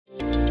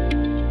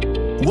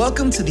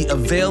Welcome to the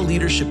Avail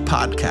Leadership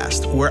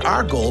Podcast, where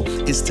our goal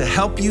is to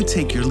help you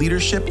take your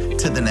leadership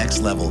to the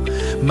next level.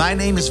 My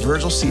name is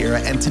Virgil Sierra,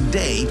 and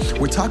today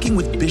we're talking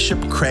with Bishop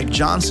Craig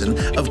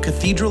Johnson of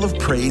Cathedral of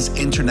Praise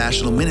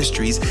International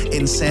Ministries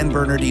in San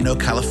Bernardino,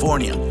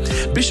 California.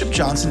 Bishop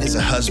Johnson is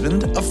a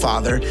husband, a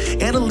father,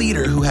 and a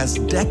leader who has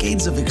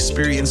decades of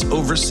experience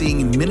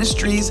overseeing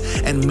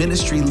ministries and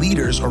ministry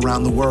leaders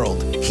around the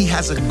world. He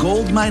has a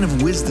gold mine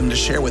of wisdom to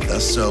share with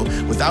us, so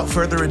without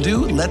further ado,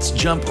 let's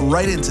jump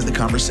right into the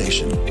conversation.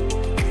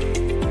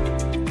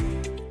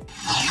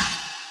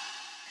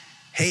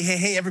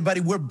 Hey,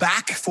 everybody. We're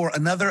back for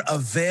another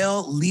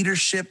Avail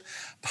Leadership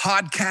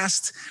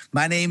Podcast.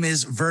 My name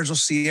is Virgil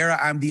Sierra.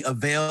 I'm the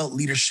Avail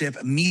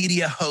Leadership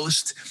Media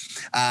host.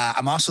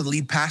 I'm also the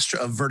lead pastor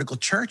of Vertical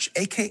Church,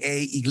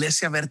 aka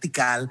Iglesia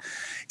Vertical,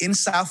 in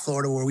South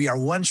Florida, where we are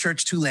one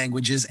church, two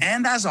languages.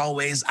 And as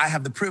always, I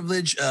have the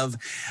privilege of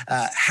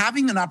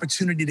having an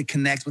opportunity to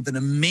connect with an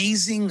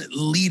amazing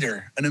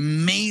leader, an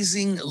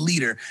amazing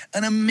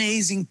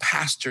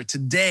pastor.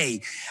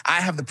 Today,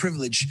 I have the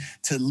privilege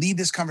to lead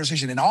this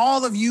conversation. And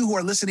all of you who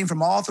are listening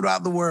from all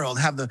throughout the world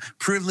have the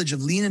privilege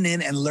of leaning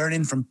in and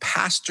learning from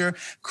Pastor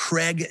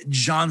Craig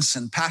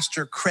Johnson.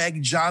 Pastor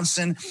Craig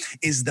Johnson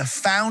is the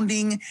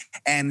founding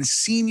and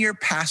senior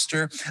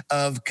pastor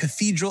of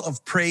Cathedral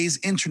of Praise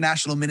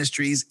International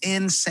Ministries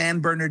in San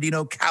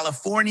Bernardino,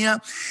 California.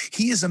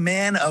 He is a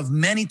man of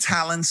many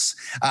talents,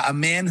 a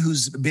man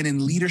who's been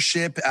in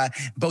leadership,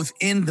 both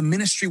in the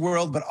ministry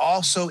world, but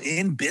also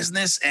in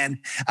business and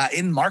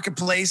in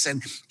marketplace.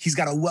 And he's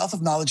got a wealth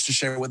of knowledge to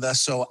share with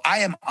us. So I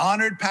am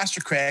honored,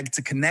 Pastor Craig,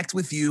 to connect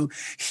with you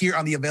here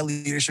on the Avail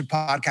Leadership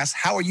Podcast.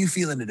 How are you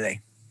feeling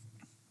today?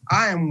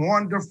 I am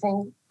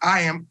wonderful.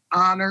 I am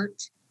honored.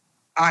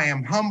 I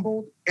am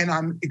humbled, and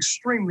I'm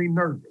extremely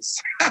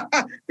nervous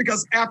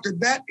because after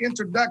that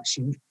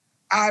introduction,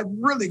 I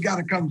really got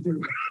to come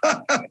through.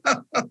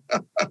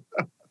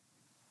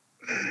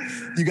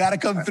 You got to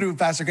come through,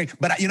 Pastor Craig.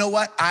 But you know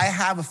what? I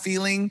have a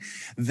feeling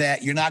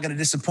that you're not going to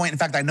disappoint. In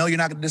fact, I know you're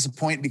not going to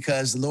disappoint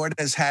because the Lord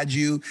has had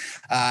you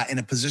in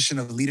a position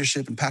of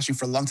leadership and pastoring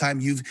for a long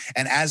time.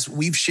 And as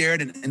we've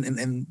shared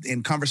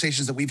in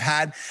conversations that we've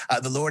had,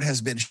 the Lord has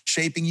been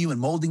shaping you and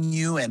molding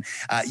you and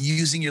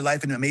using your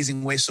life in an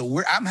amazing way.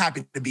 So I'm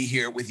happy to be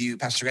here with you,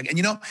 Pastor Craig. And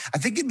you know, I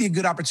think it'd be a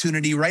good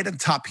opportunity right at the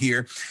top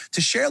here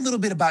to share a little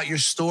bit about your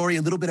story,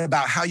 a little bit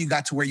about how you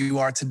got to where you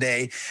are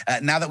today.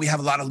 Now that we have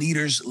a lot of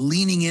leaders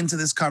leaning into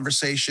this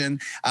conversation,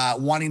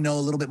 wanting to know a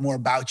little bit more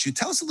about you.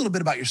 Tell us a little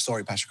bit about your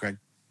story, Pastor Craig.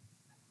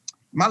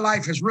 My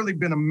life has really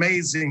been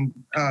amazing,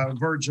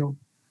 Virgil.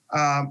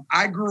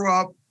 I grew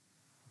up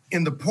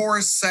in the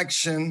poorest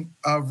section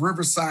of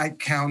Riverside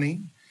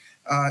County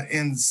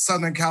in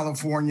Southern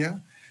California.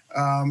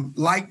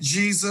 Like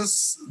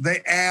Jesus,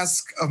 they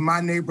asked of my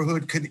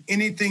neighborhood, could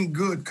anything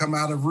good come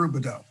out of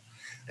Rubidoux?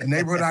 The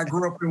neighborhood I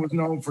grew up in was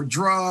known for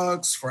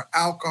drugs, for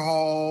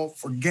alcohol,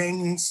 for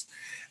gangs.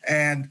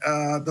 And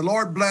the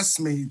Lord blessed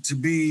me to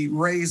be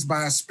raised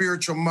by a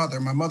spiritual mother.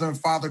 My mother and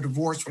father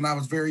divorced when I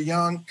was very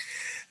young,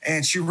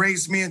 and she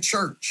raised me in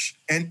church.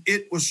 And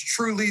it was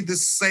truly the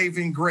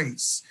saving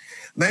grace.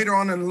 Later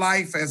on in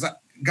life, as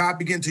God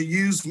began to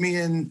use me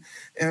and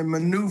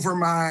maneuver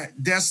my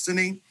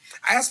destiny,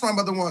 I asked my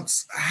mother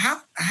once,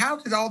 how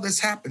did all this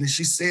happen? And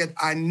she said,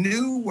 I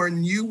knew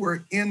when you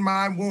were in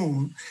my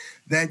womb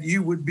that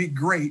you would be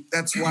great.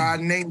 That's why I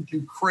named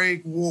you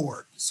Craig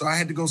Ward. So I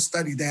had to go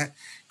study that.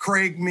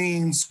 Craig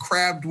means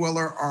crab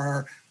dweller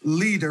or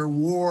leader,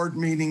 Ward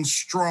meaning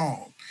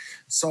strong.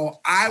 So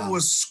I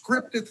was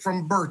scripted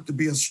from birth to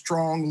be a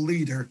strong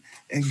leader,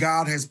 and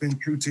God has been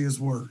true to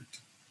his word.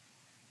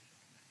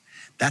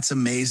 That's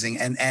amazing.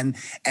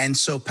 And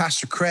so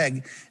Pastor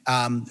Craig,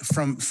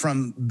 from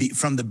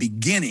the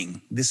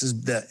beginning,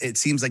 it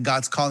seems like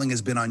God's calling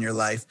has been on your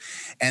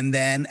life. And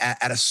then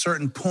at a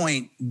certain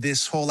point,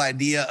 this whole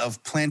idea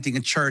of planting a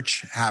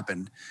church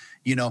happened.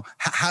 You know,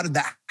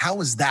 how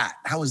was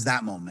that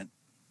moment?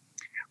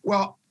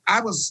 Well,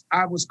 I was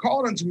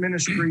called into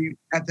ministry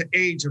at the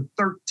age of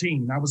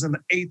 13. I was in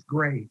the 8th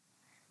grade.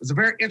 It was a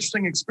very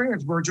interesting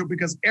experience, Virgil,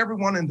 because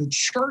everyone in the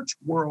church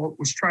world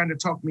was trying to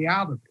talk me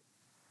out of it.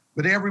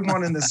 But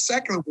everyone in the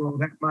secular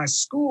world at my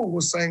school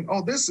was saying,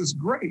 oh, this is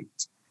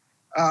great.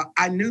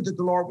 I knew that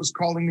the Lord was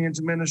calling me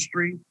into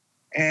ministry.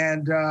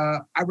 And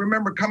I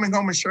remember coming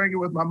home and sharing it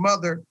with my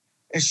mother.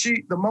 And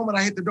the moment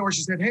I hit the door,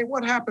 she said, hey,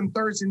 what happened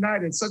Thursday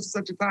night at such and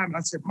such a time? And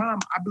I said, Mom,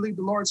 I believe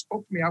the Lord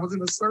spoke to me. I was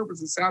in a service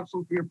and said, I'm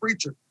supposed to be a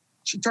preacher.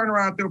 She turned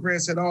around through her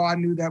and said, oh, I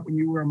knew that when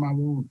you were in my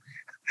womb.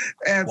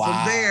 And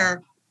From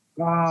there,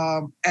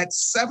 at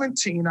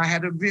 17, I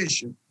had a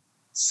vision.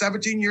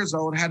 17 years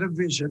old, had a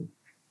vision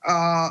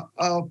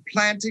of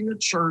planting a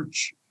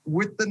church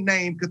with the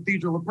name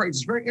Cathedral of Praise.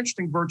 It's very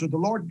interesting, Virgil. The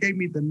Lord gave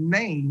me the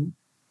name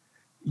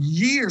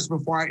years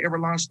before I ever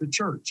launched the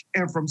church.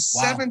 And from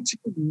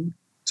 17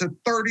 to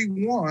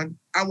 31,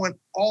 I went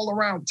all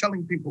around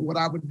telling people what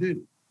I would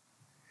do.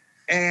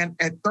 And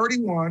at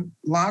 31,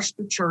 launched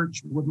the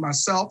church with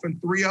myself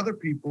and 3 other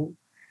people.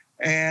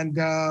 And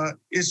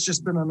it's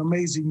just been an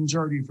amazing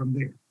journey from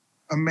there.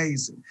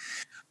 amazing.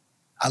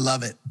 I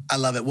love it. I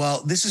love it.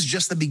 Well, this is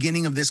just the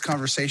beginning of this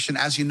conversation.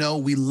 As you know,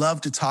 we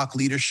love to talk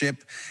leadership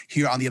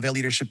here on the Avail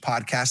Leadership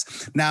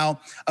Podcast. Now,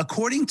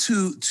 according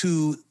to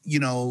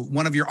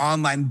one of your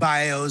online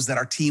bios that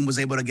our team was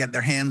able to get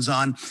their hands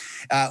on,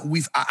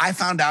 I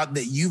found out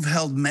that you've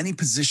held many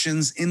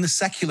positions in the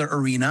secular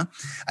arena,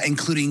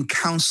 including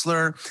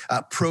counselor,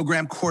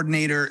 program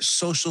coordinator,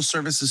 social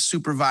services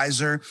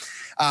supervisor.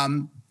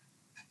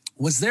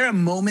 Was there a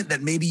moment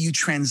that maybe you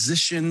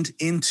transitioned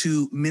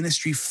into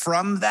ministry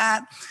from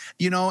that,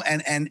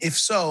 and if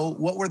so,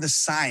 what were the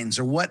signs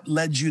or what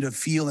led you to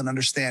feel and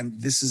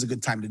understand this is a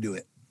good time to do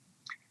it?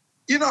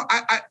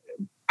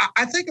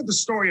 I think of the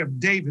story of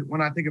David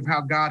when I think of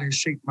how God has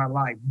shaped my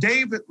life.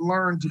 David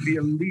learned to be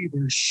a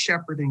leader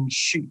shepherding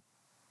sheep.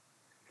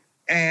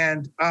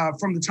 And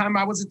from the time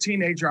I was a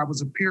teenager, I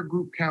was a peer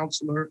group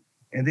counselor.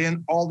 And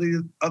then all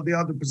the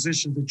other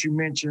positions that you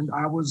mentioned,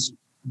 I was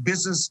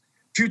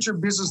Future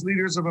Business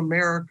Leaders of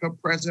America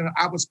president.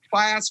 I was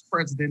class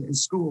president in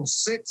school,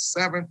 6th,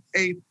 7th,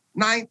 8th,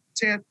 9th,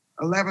 10th,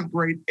 11th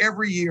grade.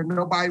 Every year,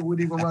 nobody would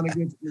even run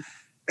against me.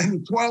 In the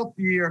 12th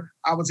year,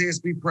 I was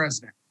ASB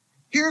president.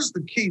 Here's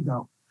the key,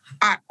 though.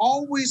 I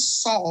always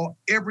saw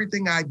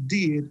everything I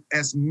did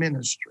as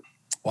ministry.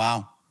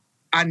 Wow.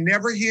 I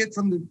never hid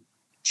from the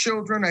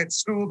children at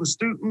school, the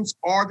students,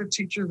 or the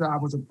teachers that I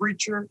was a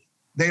preacher.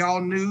 They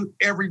all knew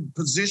every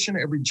position,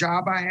 every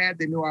job I had.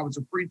 They knew I was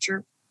a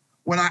preacher.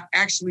 When I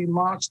actually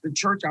launched the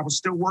church, I was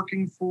still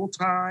working full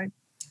time.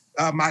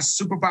 My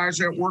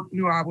supervisor at work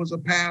knew I was a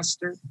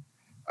pastor.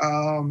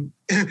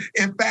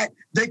 In fact,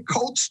 they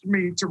coached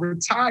me to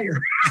retire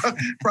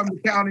from the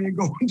county and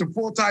go into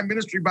full-time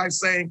ministry by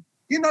saying,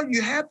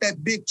 you have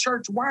that big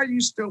church. Why are you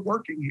still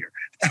working here?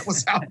 That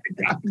was how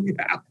they got me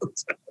out.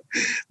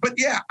 But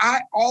yeah,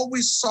 I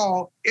always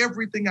saw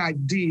everything I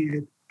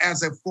did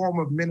as a form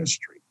of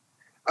ministry.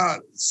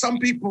 Some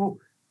people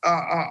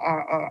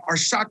are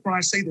shocked when I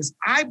say this.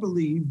 I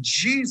believe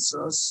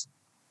Jesus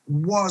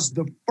was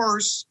the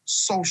first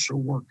social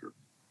worker.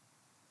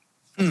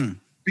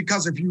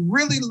 Because if you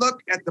really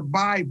look at the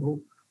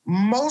Bible,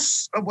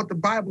 most of what the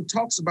Bible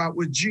talks about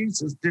with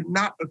Jesus did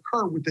not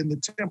occur within the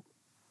temple.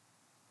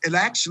 It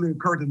actually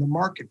occurred in the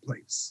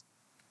marketplace.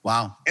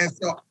 Wow. And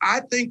so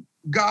I think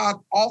God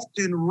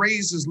often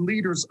raises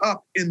leaders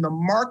up in the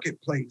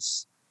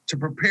marketplace to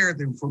prepare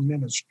them for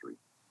ministry.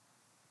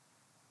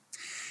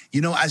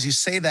 As you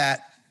say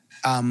that,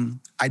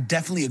 I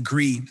definitely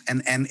agree.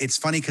 And it's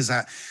funny because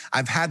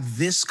I've had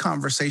this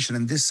conversation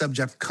and this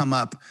subject come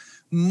up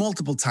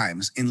multiple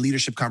times in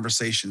leadership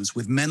conversations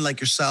with men like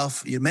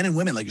yourself, men and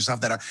women like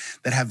yourself that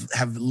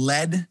have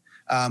led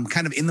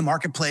kind of in the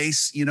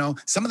marketplace.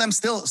 Some of them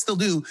still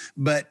do,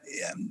 but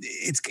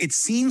it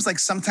seems like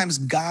sometimes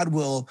God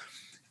will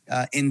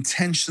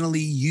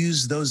intentionally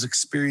use those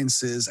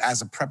experiences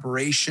as a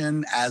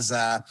preparation, as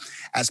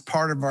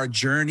part of our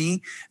journey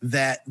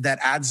that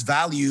adds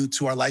value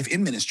to our life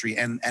in ministry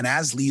and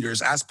as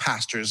leaders, as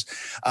pastors.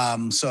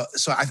 So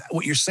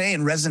what you're saying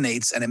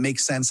resonates and it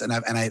makes sense, and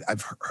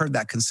I've heard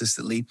that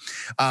consistently.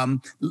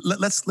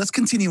 Let's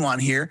continue on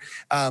here.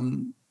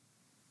 In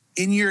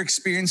your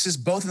experiences,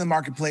 both in the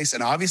marketplace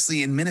and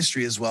obviously in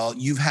ministry as well,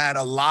 you've had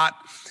a lot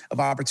of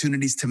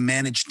opportunities to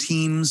manage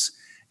teams,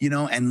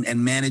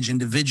 and manage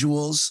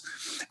individuals.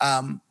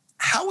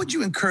 How would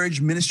you encourage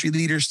ministry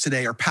leaders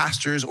today, or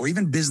pastors, or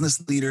even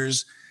business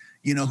leaders,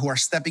 who are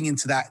stepping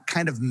into that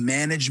kind of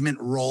management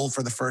role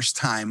for the first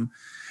time?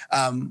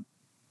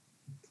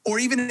 Or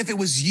even if it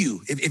was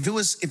you, if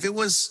it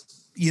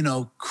was,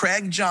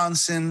 Craig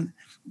Johnson,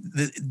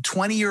 the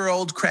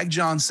 20-year-old Craig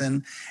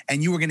Johnson,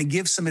 and you were going to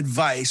give some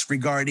advice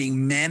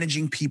regarding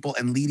managing people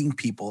and leading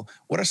people,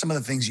 what are some of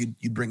the things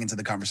you'd bring into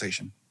the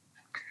conversation?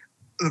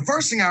 The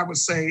first thing I would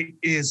say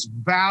is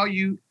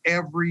value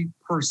every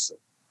person,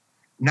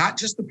 not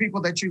just the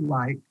people that you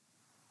like,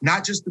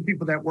 not just the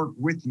people that work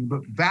with you,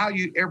 but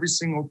value every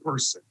single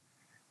person,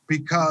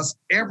 because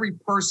every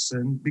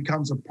person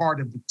becomes a part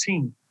of the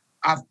team.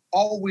 I've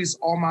always,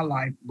 all my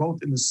life,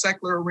 both in the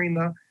secular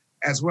arena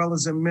as well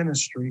as in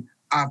ministry,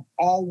 I've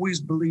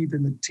always believed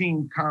in the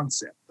team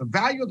concept. The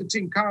value of the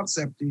team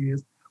concept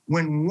is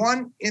when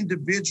one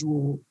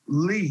individual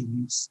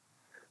leaves,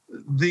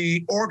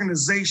 the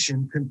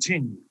organization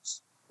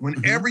continues.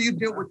 Whenever you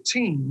deal with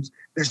teams,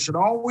 there should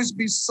always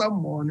be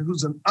someone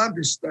who's an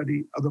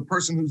understudy of the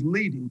person who's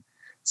leading,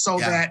 so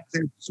that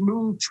there's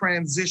smooth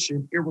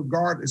transition,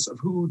 irregardless of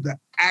who the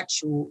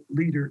actual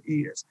leader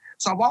is.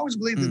 So I've always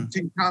believed in the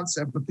team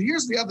concept. But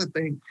here's the other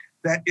thing,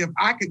 that if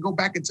I could go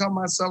back and tell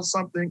myself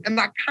something, and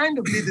I kind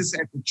of did this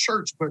at the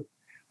church, but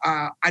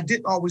I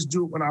didn't always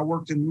do it when I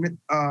worked in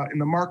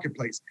the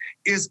marketplace,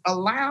 is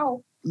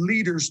allow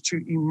leaders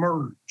to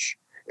emerge.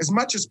 As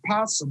much as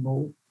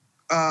possible,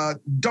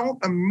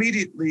 don't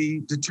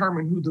immediately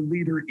determine who the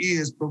leader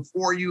is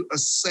before you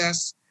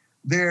assess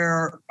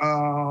their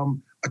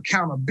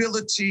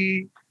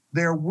accountability,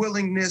 their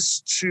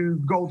willingness to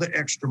go the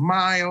extra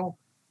mile.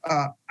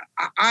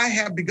 I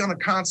have begun a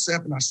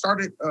concept, and I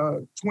started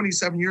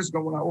 27 years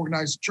ago when I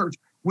organized a church,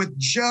 with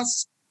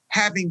just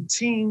having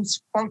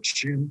teams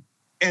function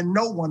and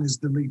no one is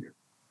the leader.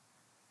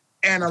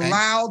 And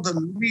allow the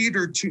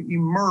leader to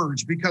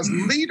emerge, because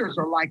leaders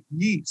are like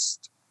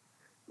yeast.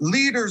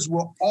 Leaders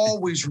will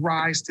always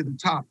rise to the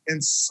top.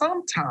 And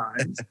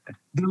sometimes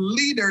the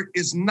leader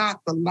is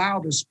not the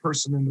loudest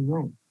person in the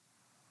room.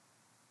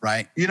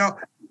 Right. You know,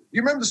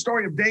 you remember the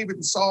story of David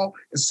and Saul?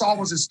 And Saul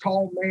was this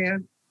tall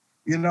man,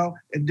 you know,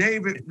 and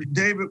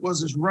David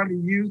was this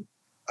running youth.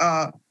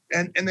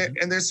 And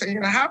they're saying,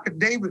 you know, how could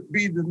David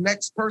be the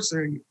next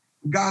person?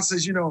 God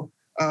says, you know,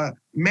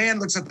 man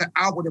looks at the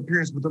outward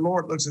appearance, but the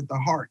Lord looks at the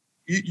heart.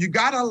 You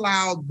got to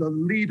allow the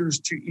leaders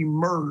to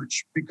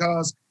emerge,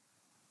 because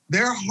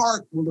their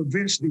heart will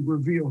eventually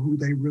reveal who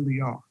they really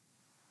are.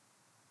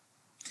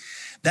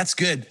 That's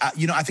good.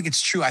 You know, I think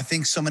it's true. I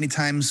think so many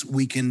times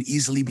we can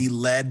easily be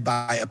led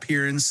by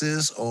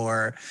appearances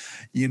or,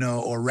 you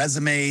know, or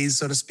resumes,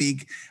 so to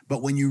speak.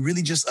 But when you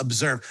really just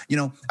observe, you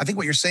know, I think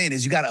what you're saying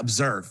is you got to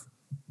observe.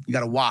 You got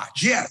to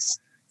watch. Yes.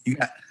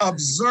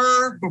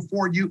 Observe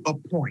before you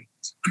appoint.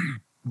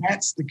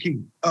 That's the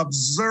key.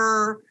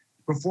 Observe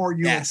before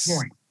you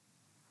appoint.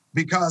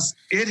 Because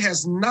it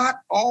has not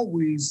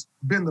always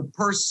been the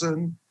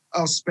person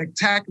of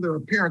spectacular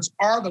appearance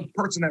or the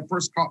person that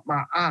first caught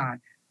my eye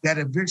that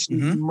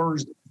eventually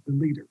emerged as the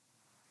leader.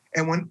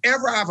 And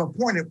whenever I've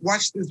appointed,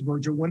 watch this,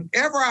 Virgil,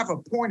 whenever I've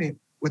appointed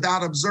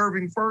without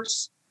observing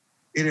first,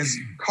 it has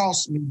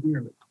cost me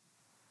dearly.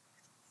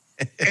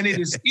 And it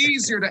is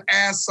easier to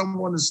ask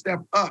someone to step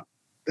up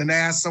than to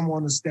ask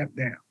someone to step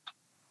down.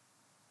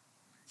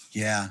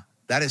 Yeah,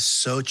 that is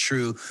so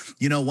true.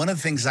 You know, one of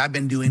the things I've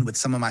been doing with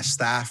some of my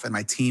staff and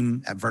my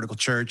team at Vertical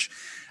Church,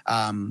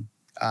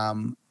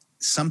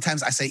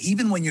 sometimes I say,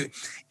 even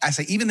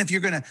if you're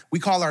going to, we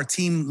call our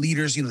team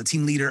leaders, you know, the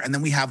team leader, and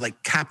then we have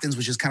like captains,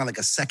 which is kind of like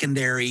a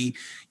secondary,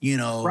 you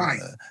know,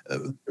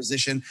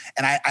 position.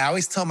 And I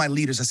always tell my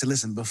leaders, I say,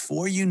 listen,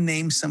 before you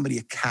name somebody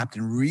a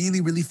captain,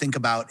 really, really think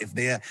about if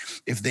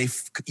they,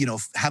 you know,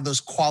 have those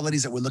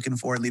qualities that we're looking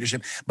for in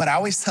leadership. But I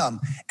always tell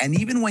them, and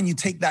even when you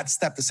take that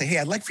step to say, hey,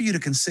 I'd like for you to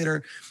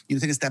consider, you know,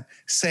 take a step,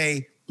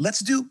 say,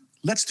 let's do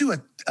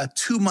a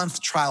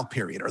 2-month trial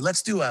period, or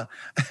let's do a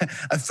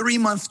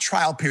 3-month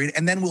trial period.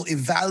 And then we'll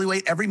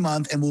evaluate every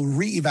month, and we'll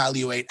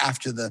reevaluate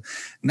after the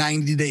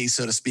 90 days,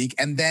 so to speak.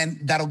 And then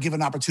that'll give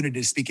an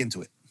opportunity to speak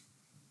into it.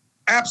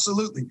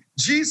 Absolutely.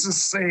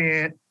 Jesus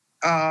said,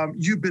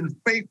 you've been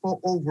faithful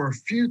over a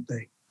few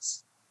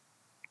things.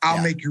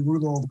 I'll make you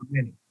ruler over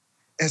many.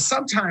 And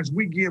sometimes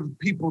we give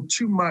people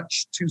too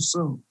much too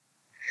soon.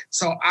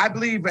 So I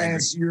believe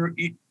as your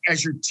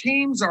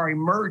teams are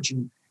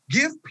emerging,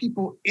 give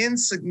people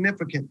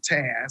insignificant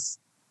tasks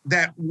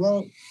that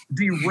won't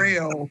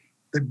derail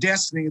the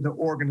destiny of the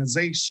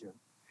organization,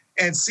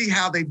 and see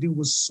how they do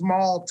with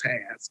small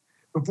tasks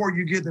before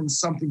you give them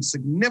something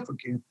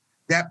significant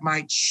that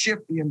might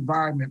shift the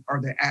environment or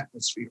the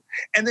atmosphere.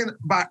 And then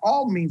by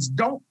all means,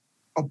 don't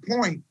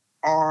appoint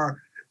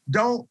or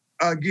don't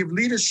give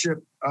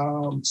leadership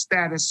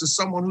status to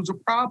someone who's a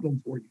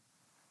problem for you.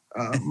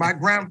 My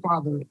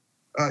grandfather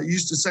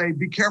used to say,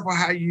 be careful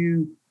how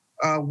you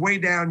weigh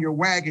down your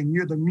wagon.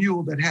 You're the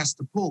mule that has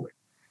to pull it.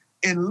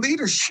 In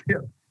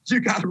leadership, you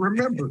got to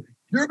remember,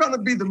 you're going to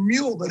be the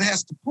mule that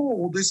has to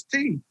pull this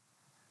team.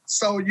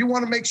 So you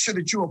want to make sure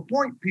that you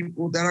appoint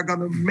people that are going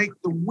to make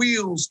the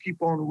wheels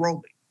keep on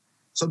rolling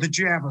so that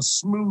you have a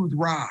smooth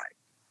ride.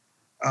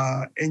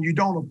 And you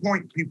don't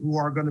appoint people who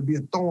are going to be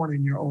a thorn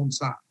in your own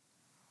side.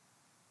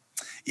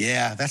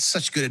 Yeah, that's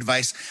such good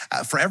advice.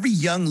 For every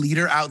young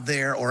leader out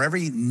there, or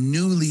every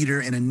new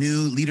leader in a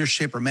new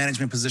leadership or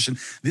management position,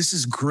 this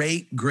is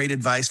great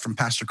advice from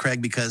Pastor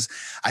Craig, because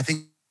I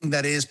think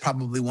that is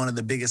probably one of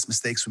the biggest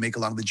mistakes we make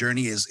along the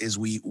journey is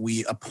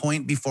we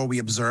appoint before we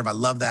observe. I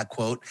love that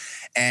quote.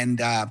 And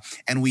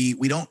we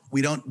don't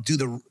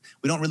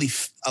really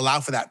allow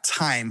for that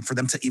time for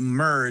them to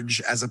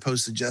emerge, as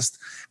opposed to just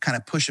kind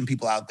of pushing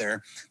people out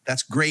there.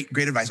 That's great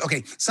advice.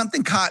 Okay,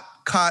 something caught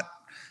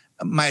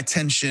my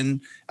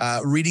attention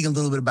reading a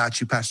little bit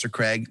about you, Pastor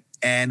Craig.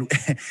 And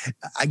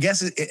I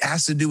guess it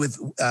has to do with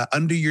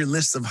under your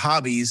list of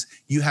hobbies,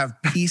 you have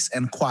peace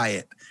and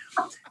quiet.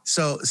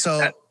 So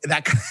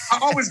that I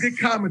always get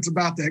comments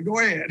about that. Go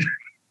ahead.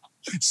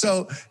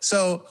 So,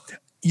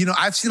 you know,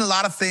 I've seen a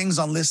lot of things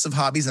on lists of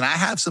hobbies, and I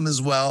have some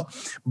as well,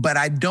 but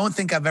I don't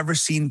think I've ever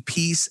seen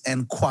peace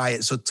and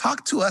quiet. So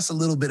talk to us a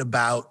little bit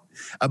about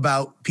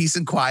peace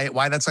and quiet,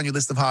 why that's on your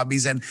list of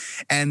hobbies, and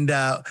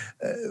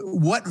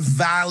what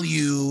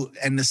value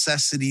and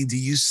necessity do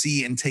you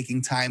see in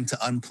taking time to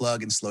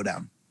unplug and slow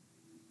down?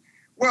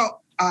 Well,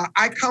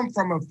 I come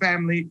from a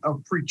family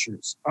of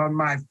preachers. On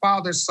my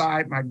father's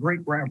side, my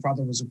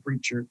great-grandfather was a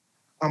preacher.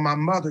 On my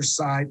mother's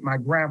side, my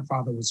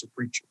grandfather was a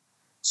preacher.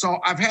 So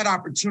I've had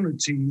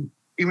opportunity,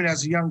 even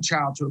as a young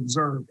child, to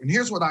observe. And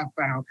here's what I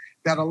found,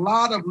 that a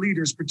lot of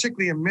leaders,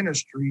 particularly in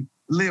ministry,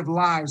 live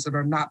lives that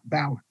are not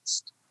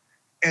balanced.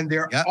 And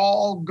they're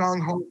all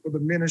gung-ho for the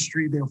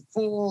ministry. They're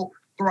full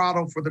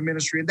throttle for the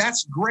ministry. And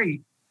that's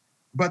great,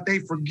 but they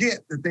forget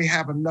that they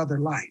have another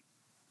life.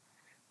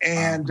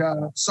 And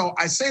so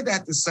I say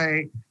that to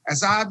say,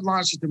 as I've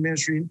launched the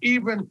ministry, and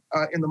even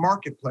in the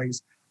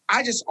marketplace,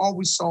 I just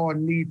always saw a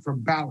need for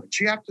balance.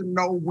 You have to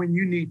know when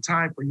you need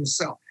time for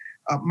yourself.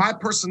 My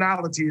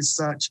personality is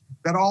such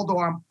that although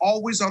I'm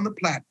always on the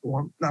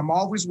platform and I'm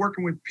always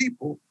working with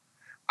people,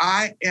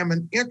 I am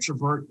an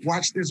introvert.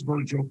 Watch this,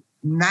 Virgil,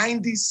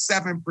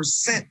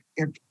 97%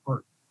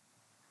 introvert.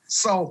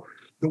 So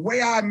the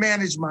way I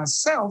manage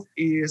myself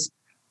is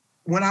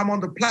when I'm on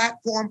the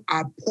platform,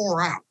 I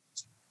pour out.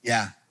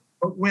 Yeah.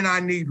 But when I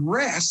need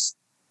rest,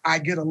 I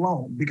get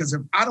alone. Because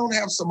if I don't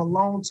have some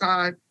alone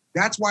time,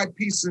 that's why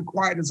peace and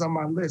quiet is on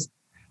my list.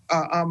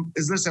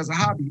 Is this as a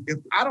hobby? If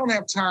I don't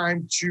have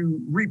time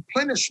to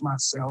replenish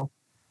myself,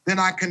 then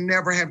I can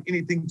never have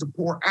anything to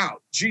pour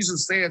out.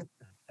 Jesus said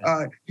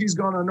he's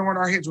going to anoint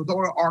our heads with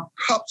oil. Our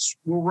cups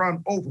will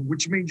run over,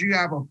 which means you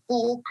have a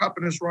full cup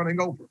and it's running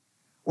over.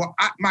 Well,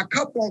 my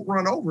cup won't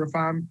run over if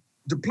I'm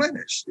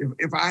deplenished,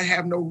 if I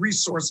have no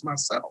resource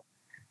myself.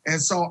 And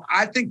so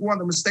I think one of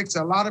the mistakes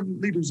that a lot of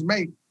leaders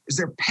make is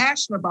they're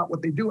passionate about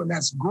what they do, and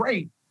that's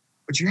great.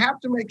 But you have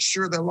to make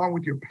sure that along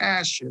with your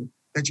passion,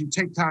 that you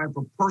take time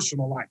for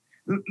personal life.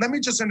 Let me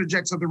just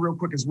interject something real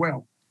quick as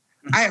well.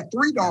 I have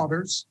 3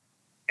 daughters,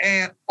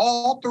 and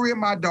all 3 of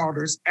my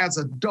daughters as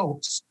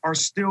adults are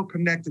still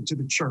connected to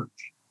the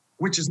church,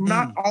 which is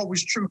not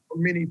always true for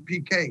many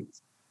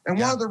PKs. And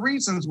one of the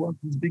reasons was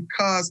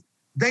because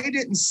they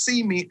didn't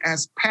see me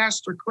as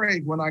Pastor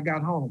Craig when I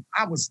got home.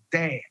 I was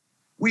dad.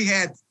 We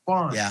had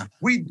fun. Yeah.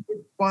 We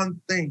did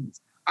fun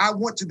things. I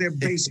went to their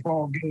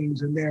baseball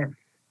games and their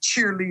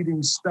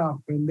cheerleading stuff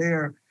and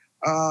their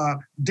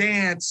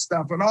dance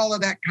stuff and all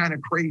of that kind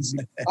of crazy,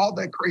 all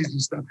that crazy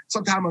stuff.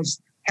 Sometimes I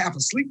was half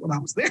asleep when I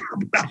was there,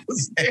 but I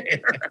was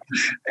there.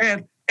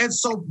 And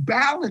so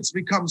balance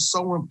becomes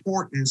so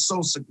important and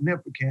so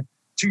significant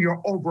to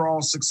your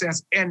overall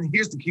success. And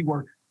here's the key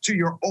word, to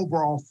your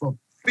overall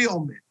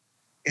fulfillment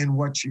in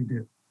what you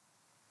do.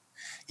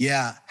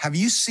 Yeah. Have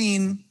you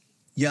seen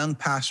young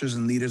pastors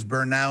and leaders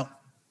burn out?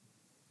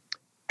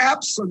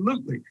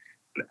 Absolutely.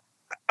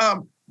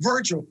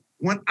 Virgil,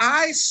 when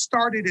I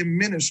started in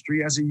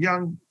ministry as a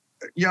young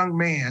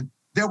man,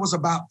 there was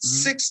about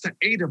 6 to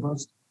 8 of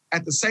us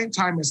at the same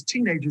time as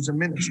teenagers in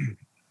ministry.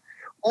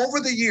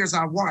 Over the years,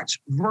 I watched,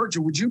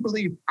 Virgil, would you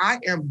believe I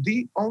am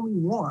the only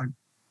one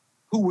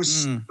who is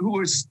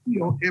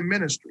still in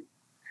ministry?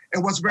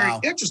 And what's very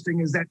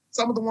interesting is that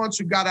some of the ones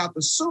who got out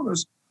the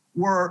soonest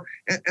were,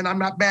 and I'm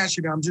not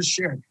bashing them, I'm just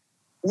sharing,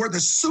 were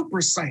the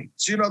super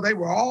saints. You know, they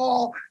were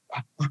all,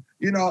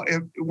 you know,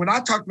 when I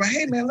talked about,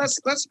 hey man, let's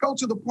go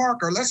to the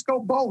park or let's go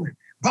bowling.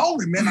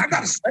 Bowling, man, I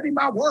got to study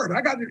my word.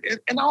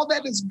 And all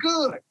that is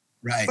good.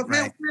 Right. But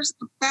man, where's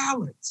the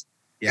balance?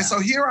 Yeah. And so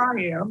here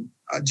I am,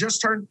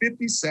 just turned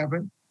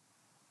 57.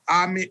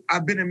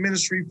 I've been in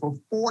ministry for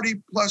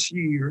 40 plus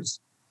years,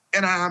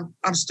 and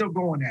I'm still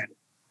going at it.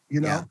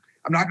 You know,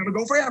 I'm not going to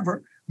go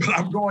forever, but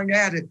I'm going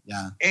at it.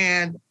 Yeah.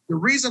 And the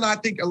reason I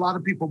think a lot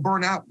of people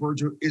burn out,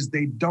 Virgil, is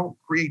they don't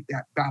create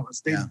that balance.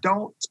 They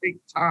don't take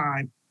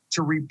time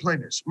to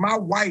replenish. My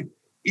wife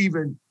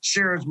even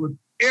shares with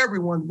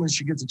everyone when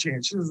she gets a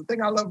chance. She says, the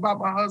thing I love about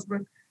my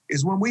husband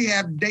is when we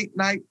have date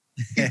night,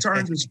 he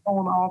turns his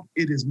phone off.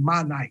 It is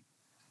my night.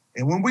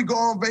 And when we go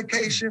on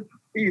vacation,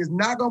 he is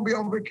not going to be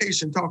on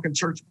vacation talking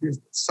church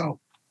business. So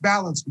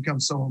balance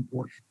becomes so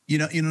important. You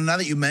know, now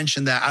that you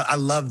mentioned that, I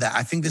love that.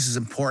 I think this is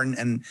important.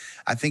 And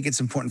I think it's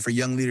important for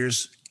young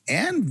leaders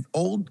and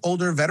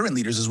older veteran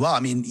leaders as well. I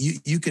mean,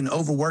 you can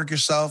overwork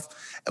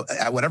yourself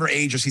at whatever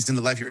age or season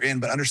of life you're in,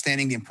 but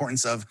understanding the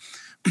importance of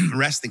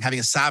resting, having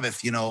a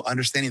Sabbath, you know,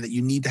 understanding that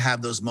you need to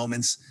have those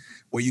moments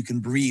where you can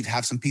breathe,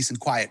 have some peace and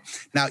quiet.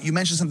 Now, you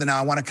mentioned something now,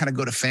 I want to kind of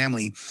go to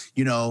family.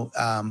 You know,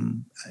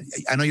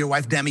 I know your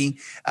wife, Demi,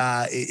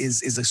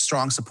 is a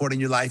strong support in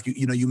your life.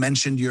 You know, you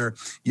mentioned your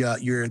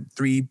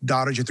 3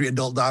 daughters, your 3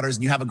 adult daughters,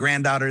 and you have a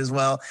granddaughter as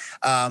well.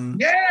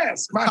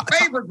 Yes, my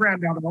favorite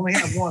granddaughter. I only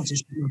have one, so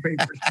she's my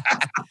favorite.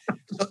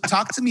 So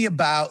talk to me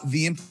about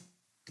the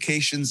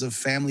implications of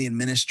family and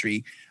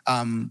ministry.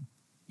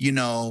 You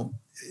know,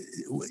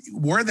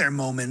 were there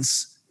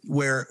moments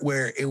where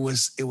it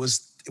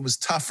was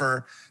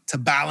tougher to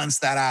balance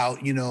that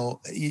out, you know,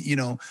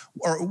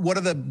 or what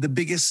are the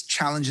biggest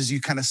challenges you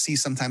kind of see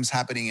sometimes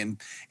happening in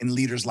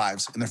leaders'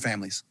 lives, in their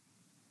families?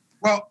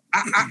 Well,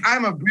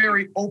 I'm a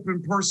very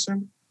open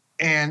person.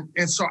 And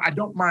so I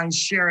don't mind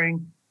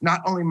sharing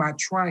not only my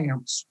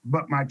triumphs,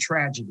 but my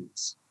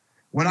tragedies.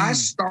 When I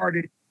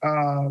started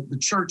the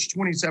church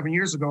 27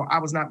 years ago, I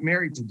was not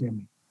married to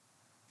Demi.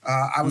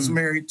 I was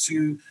married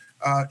to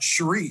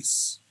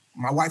Sharice,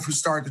 my wife who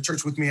started the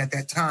church with me at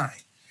that time.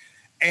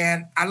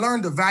 And I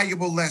learned a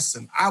valuable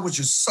lesson. I was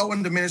just so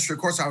into ministry. Of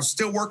course, I was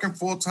still working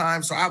full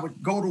time. So I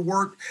would go to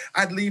work.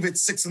 I'd leave at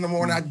 6 in the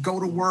morning. I'd go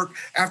to work.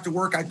 After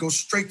work, I'd go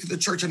straight to the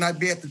church and I'd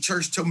be at the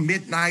church till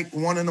midnight,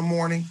 1 in the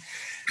morning.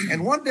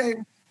 And one day,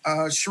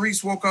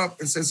 Sharice woke up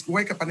and says,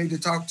 wake up, I need to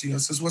talk to you. I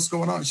says, what's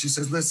going on? She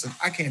says, listen,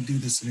 I can't do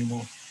this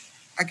anymore.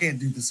 I can't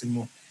do this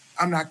anymore.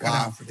 I'm not cut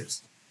out for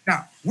this.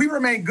 Now, we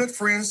remain good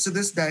friends to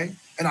this day.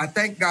 And I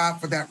thank God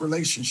for that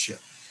relationship.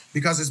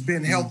 because it's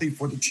been healthy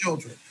for the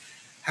children.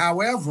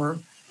 However,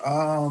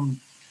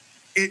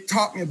 it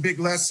taught me a big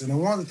lesson.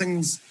 And one of the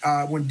things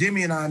when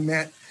Demi and I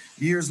met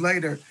years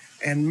later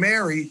and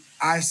married,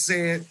 I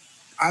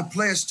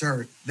pledged to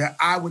her that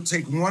I would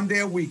take one day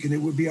a week and it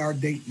would be our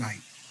date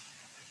night.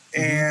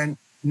 Mm-hmm. And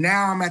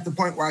now I'm at the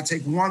point where I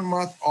take 1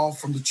 month off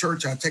from the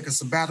church. I take a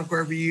sabbatical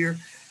every year.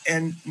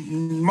 And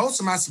most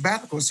of my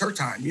sabbatical is her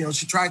time.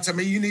 She tried to tell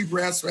me, you need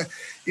rest.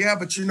 Yeah,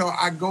 but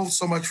I go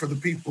so much for the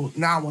people.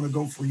 Now I want to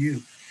go for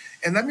you.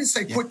 And let me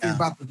say quickly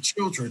about the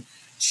children.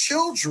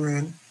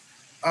 Children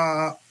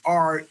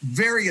are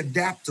very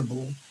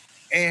adaptable,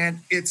 and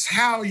it's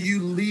how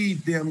you lead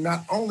them.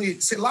 Not only,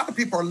 a lot of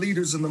people are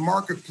leaders in the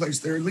marketplace,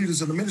 they're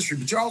leaders in the ministry,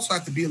 but you also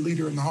have to be a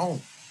leader in the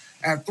home.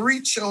 I have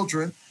 3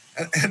 children,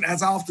 and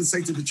as I often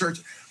say to the church,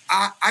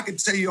 I could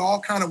tell you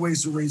all kind of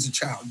ways to raise a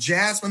child.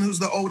 Jasmine, who's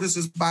the oldest,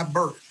 is by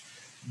birth.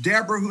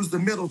 Deborah, who's the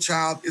middle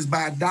child, is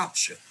by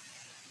adoption.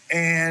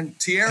 And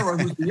Tiara,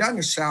 who's the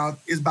youngest child,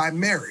 is by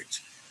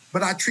marriage.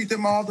 But I treat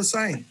them all the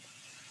same.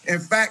 In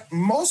fact,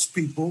 most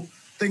people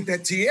think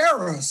that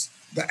Tiara's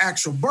the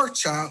actual birth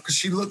child because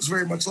she looks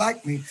very much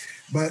like me,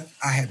 but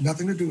I had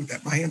nothing to do with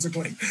that. My hands are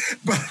clean.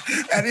 But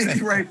at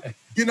any rate,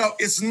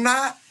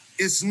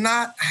 it's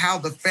not how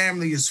the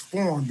family is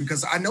formed,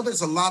 because I know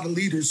there's a lot of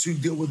leaders who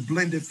deal with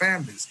blended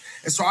families.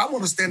 And so I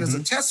want to stand as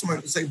a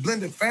testimony to say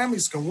blended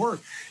families can work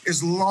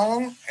as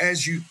long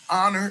as you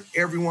honor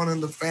everyone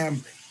in the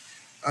family.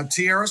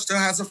 Tiara still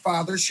has a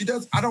father.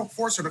 I don't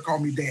force her to call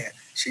me dad.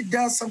 She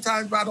does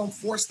sometimes, but I don't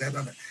force that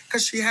on her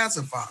because she has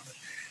a father.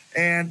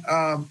 And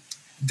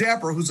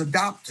Deborah, who's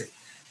adopted,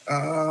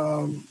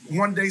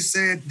 one day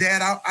said,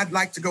 Dad, I'd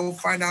like to go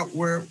find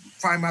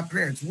my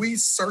parents. We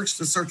searched.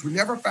 We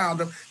never found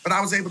them, but I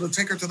was able to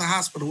take her to the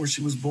hospital where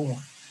she was born,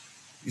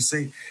 you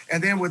see.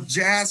 And then with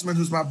Jasmine,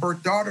 who's my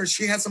birth daughter,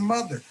 she has a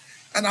mother.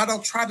 And I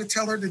don't try to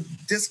tell her to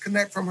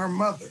disconnect from her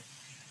mother,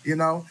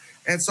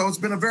 And so it's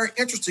been a very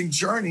interesting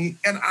journey.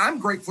 And I'm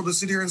grateful to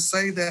sit here and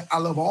say that I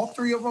love all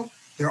 3 of them.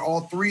 They're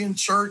all 3 in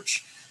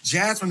church.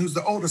 Jasmine, who's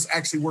the oldest,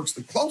 actually works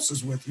the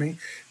closest with me,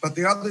 but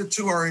the other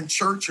 2 are in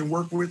church and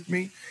work with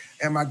me.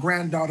 And my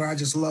granddaughter, I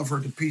just love her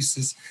to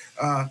pieces.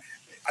 I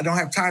don't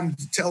have time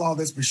to tell all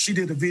this, but she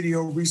did a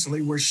video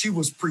recently where she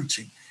was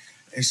preaching.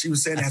 And she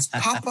was saying, as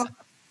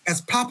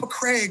Papa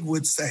Craig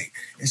would say.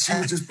 And she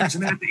was just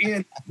preaching. And at the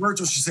end,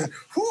 Virgil, she said,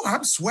 whew,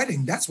 I'm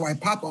sweating. That's why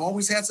Papa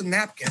always has a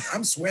napkin.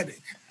 I'm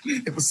sweating.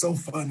 It was so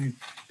funny.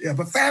 Yeah,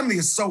 but family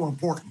is so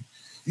important.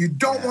 You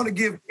don't want to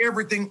give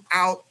everything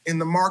out in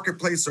the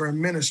marketplace or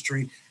in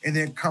ministry and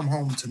then come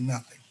home to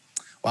nothing.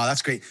 Wow,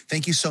 that's great.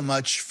 Thank you so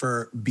much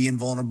for being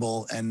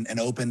vulnerable and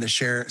open to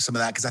share some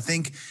of that, because I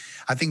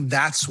think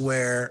that's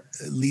where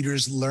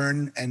leaders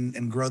learn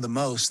and grow the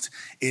most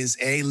is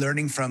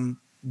learning from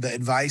the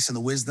advice and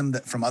the wisdom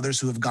from others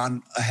who have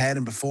gone ahead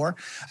and before,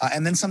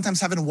 and then sometimes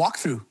having to walk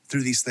through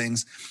these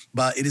things.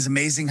 But it is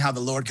amazing how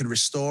the Lord can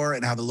restore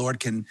and how the Lord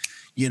can,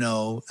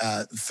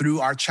 through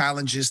our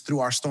challenges, through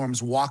our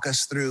storms, walk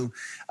us through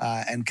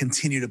and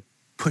continue to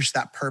push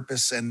that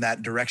purpose and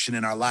that direction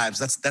in our lives.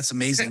 That's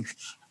amazing.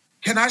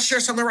 Can I share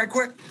something right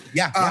quick?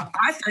 Yeah.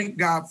 I thank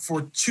God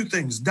for 2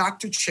 things.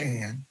 Dr.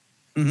 Chan,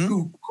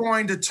 who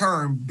coined the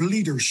term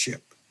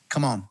leadership.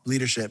 Come on,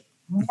 leadership.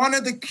 One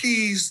of the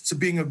keys to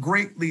being a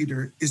great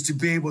leader is to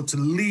be able to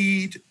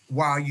lead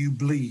while you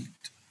bleed.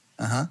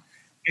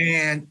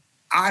 And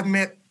I've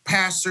met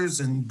pastors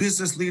and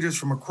business leaders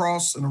from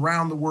across and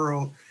around the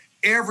world.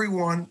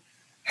 Everyone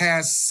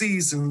has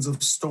seasons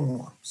of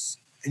storms,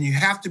 and you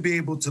have to be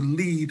able to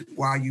lead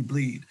while you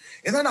bleed.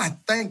 And then I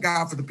thank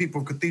God for the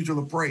people of Cathedral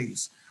of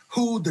Praise,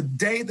 who the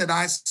day that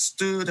I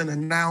stood and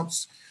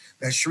announced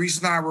that Sharice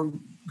and I were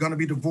going to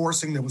be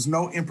divorcing, there was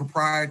no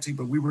impropriety,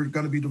 but we were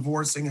going to be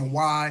divorcing, and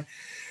why.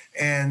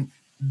 And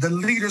the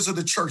leaders of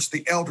the church,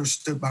 the elders,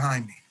 stood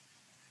behind me.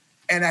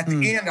 And at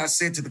the end, I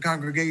said to the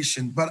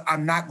congregation, but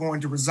I'm not going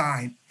to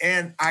resign.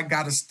 And I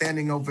got a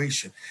standing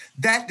ovation.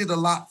 That did a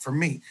lot for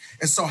me.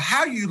 And so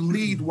how you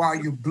lead while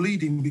you're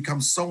bleeding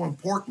becomes so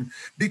important,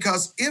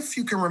 because if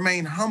you can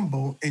remain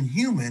humble and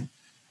human,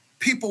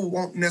 people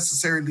won't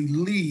necessarily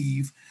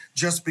leave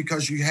just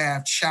because you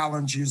have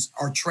challenges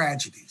or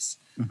tragedies.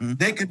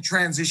 They can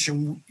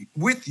transition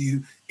with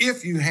you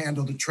if you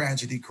handle the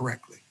tragedy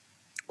correctly.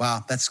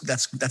 Wow, that's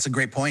a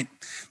great point.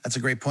 That's a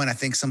great point. I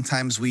think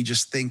sometimes we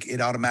just think it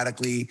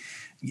automatically,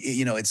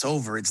 it's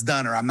over, it's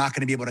done, or I'm not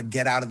going to be able to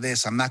get out of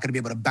this. I'm not going to be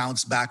able to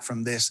bounce back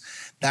from this.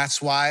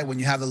 That's why when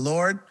you have the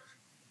Lord,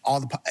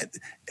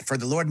 for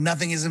the Lord,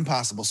 nothing is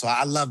impossible. So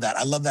I love that.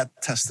 I love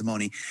that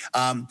testimony.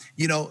 Kind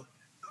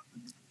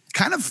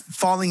of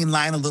falling in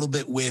line a little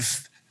bit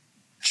with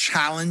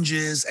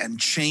challenges and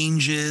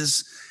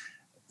changes.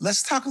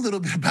 Let's talk a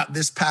little bit about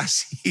this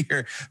past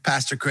year,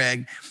 Pastor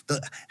Craig.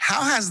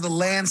 How has the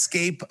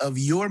landscape of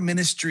your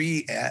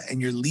ministry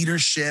and your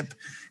leadership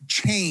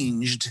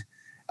changed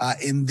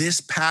in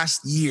this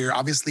past year?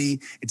 Obviously,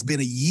 it's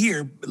been a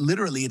year,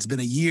 literally, it's been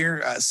a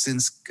year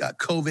since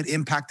COVID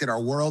impacted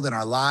our world and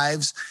our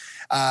lives.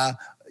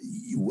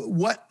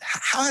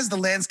 how has the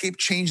landscape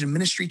changed and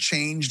ministry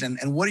changed,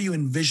 and what are you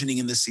envisioning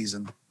in this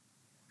season?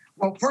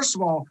 Well, first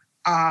of all,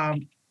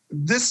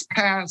 this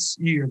past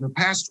year, the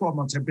past 12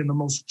 months have been the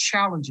most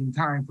challenging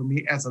time for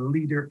me as a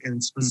leader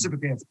and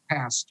specifically as a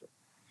pastor.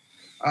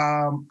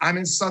 I'm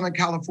in Southern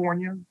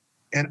California,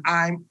 and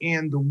I'm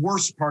in the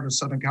worst part of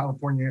Southern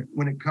California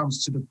when it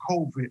comes to the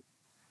COVID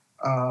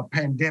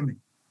pandemic.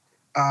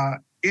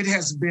 It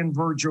has been,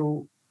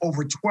 Virgil,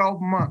 over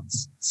 12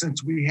 months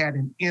since we had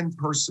an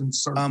in-person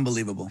service.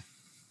 Unbelievable.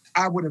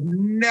 I would have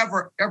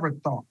never, ever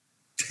thought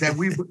that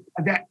we would,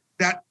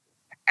 that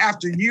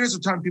after years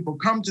of time, people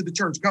come to the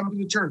church,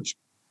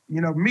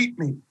 meet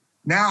me.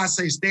 Now I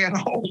say, stay at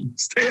home,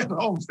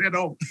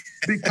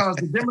 because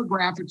the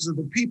demographics of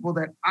the people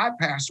that I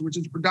pastor, which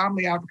is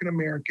predominantly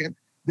African-American,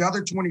 the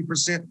other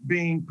 20%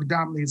 being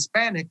predominantly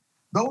Hispanic,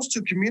 those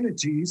two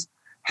communities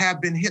have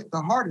been hit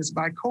the hardest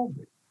by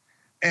COVID.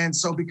 And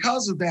so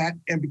because of that,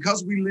 and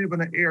because we live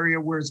in an area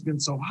where it's been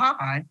so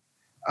high,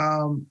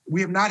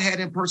 we have not had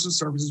in-person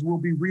services. We'll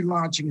be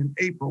relaunching in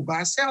April. But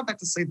I say all that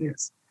to say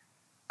this.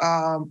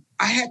 I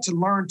had to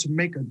learn to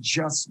make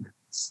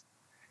adjustments.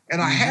 And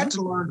I had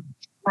to learn to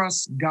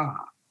trust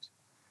God.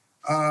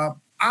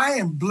 I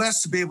am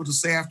blessed to be able to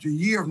say after a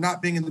year of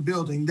not being in the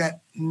building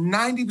that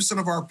 90%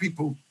 of our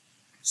people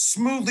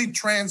smoothly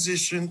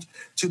transitioned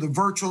to the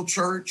virtual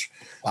church.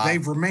 Wow.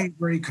 They've remained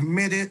very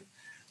committed.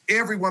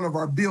 Every one of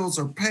our bills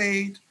are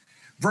paid.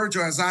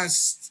 Virgil, as I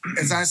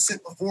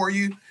sit before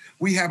you,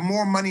 we have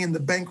more money in the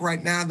bank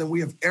right now than we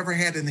have ever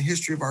had in the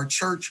history of our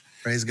church.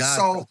 Praise God.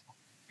 So,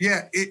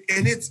 yeah,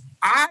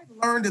 I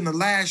learned in the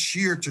last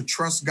year to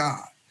trust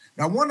God.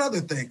 Now, one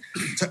other thing,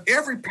 to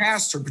every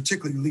pastor,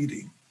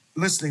 particularly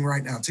listening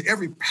right now, to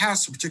every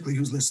pastor, particularly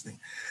who's listening,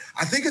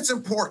 I think it's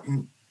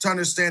important to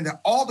understand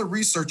that all the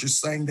research is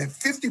saying that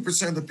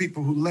 50% of the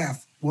people who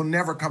left will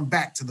never come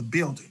back to the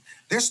building.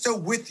 They're still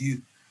with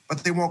you,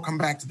 but they won't come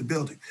back to the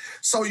building.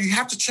 So you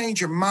have to change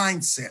your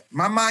mindset.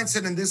 My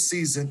mindset in this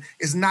season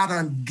is not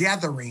on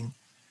gathering,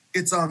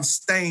 it's on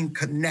staying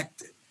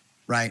connected.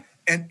 Right.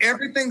 And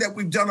everything that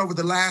we've done over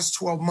the last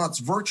 12 months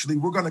virtually,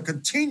 we're going to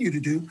continue to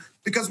do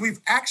because we've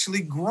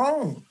actually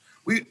grown.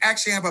 We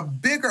actually have a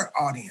bigger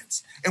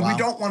audience, and we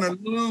don't want to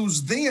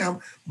lose them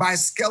by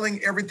scaling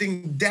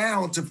everything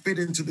down to fit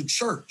into the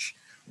church.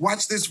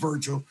 Watch this,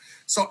 Virgil.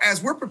 So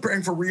as we're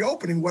preparing for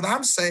reopening, what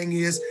I'm saying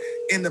is,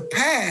 in the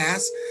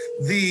past,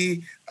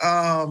 the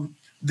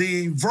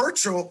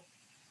virtual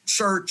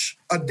church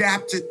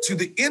adapted to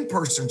the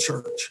in-person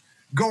church.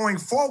 Going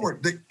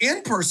forward, the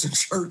in-person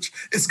church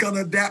is going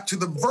to adapt to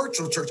the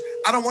virtual church.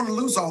 I don't want to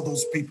lose all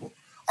those people.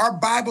 Our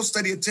Bible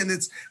study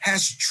attendance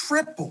has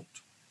tripled.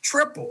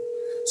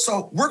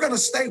 So we're going to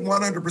stay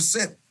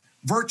 100%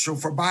 virtual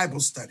for Bible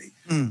study.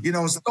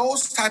 It's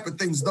those type of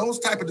things, those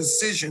type of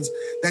decisions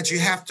that you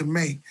have to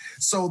make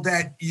so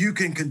that you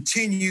can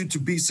continue to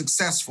be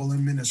successful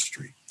in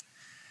ministry.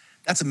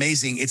 That's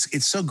amazing.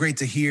 It's so great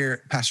to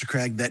hear, Pastor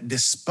Craig, that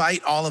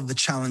despite all of the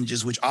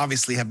challenges, which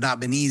obviously have not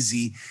been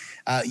easy,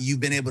 you've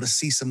been able to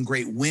see some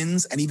great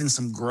wins and even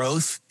some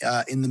growth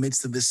in the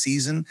midst of this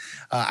season.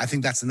 I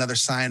think that's another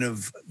sign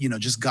of,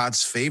 just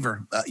God's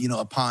favor,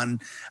 upon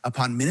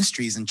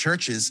ministries and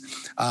churches.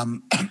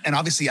 And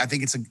obviously, I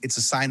think it's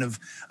a sign of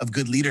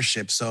good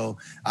leadership. So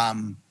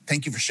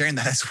thank you for sharing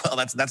that as well.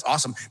 That's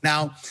awesome.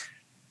 Now,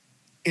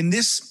 in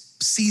this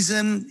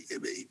season,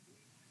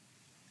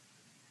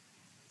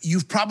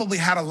 you've probably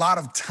had a lot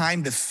of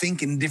time to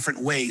think in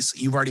different ways.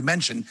 You've already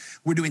mentioned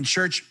we're doing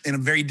church in a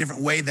very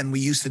different way than we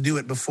used to do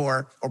it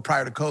before or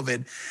prior to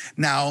COVID.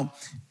 Now,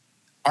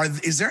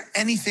 is there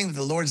anything that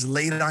the Lord's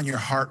laid on your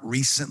heart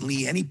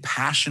recently? Any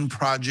passion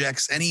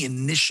projects, any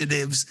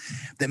initiatives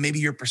that maybe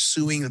you're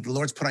pursuing that the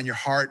Lord's put on your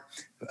heart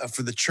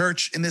for the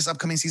church in this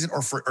upcoming season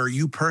or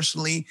you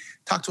personally?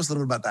 Talk to us a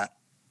little bit about that.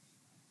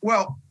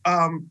 Well,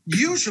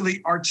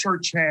 usually our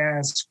church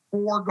has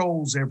 4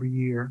 goals every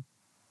year.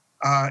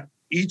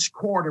 Each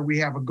quarter, we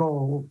have a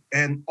goal,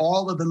 and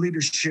all of the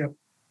leadership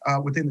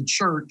within the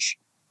church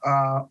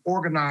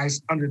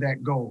organized under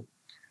that goal.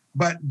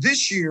 But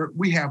this year,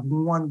 we have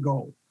one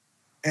goal,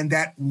 and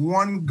that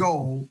one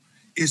goal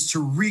is to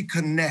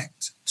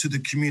reconnect to the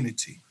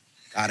community.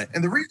 Got it.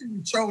 And the reason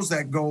we chose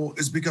that goal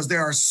is because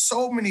there are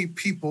so many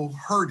people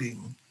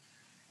hurting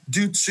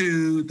due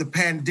to the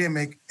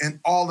pandemic and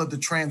all of the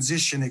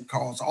transition it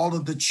caused, all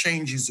of the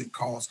changes it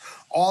caused,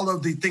 all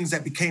of the things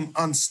that became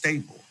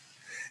unstable.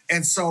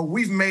 And so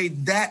we've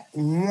made that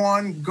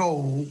one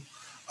goal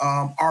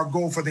our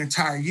goal for the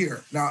entire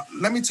year. Now,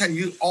 let me tell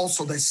you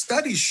also that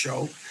studies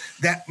show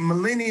that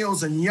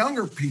millennials and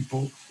younger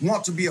people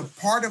want to be a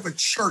part of a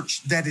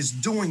church that is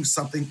doing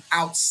something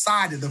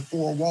outside of the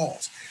 4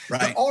 walls.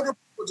 Right. The older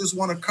people just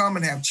want to come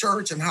and have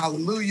church and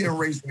hallelujah and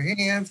raise their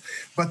hands.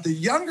 But the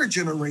younger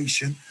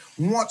generation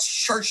wants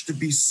church to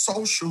be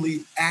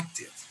socially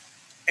active.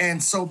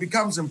 And so it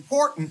becomes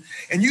important.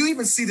 And you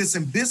even see this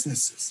in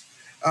businesses.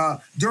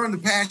 During the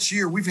past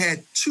year, we've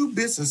had 2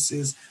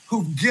 businesses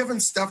who've given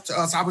stuff to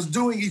us. I was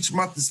doing each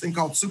month this thing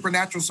called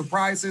Supernatural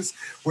Surprises,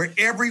 where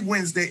every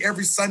Wednesday,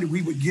 every Sunday,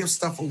 we would give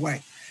stuff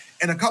away.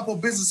 And a couple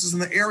of businesses in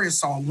the area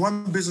saw.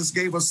 One business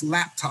gave us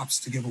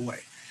laptops to give away.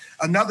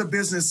 Another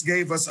business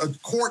gave us, a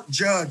court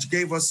judge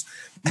gave us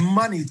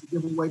money to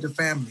give away to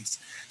families.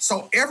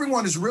 So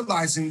everyone is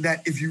realizing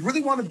that if you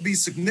really want to be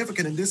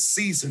significant in this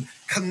season,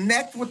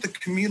 connect with the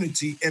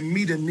community and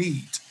meet a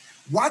need.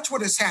 Watch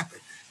what has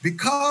happened.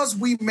 Because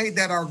we made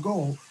that our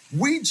goal,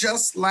 we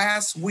just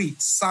last week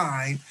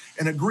signed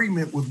an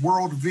agreement with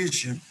World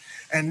Vision,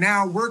 and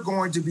now we're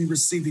going to be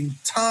receiving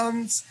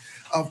tons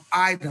of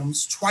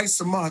items twice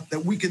a month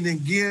that we can then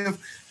give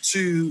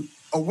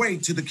away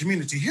to the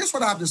community. Here's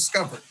what I've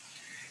discovered.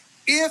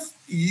 If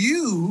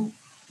you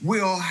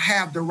will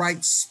have the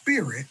right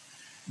spirit,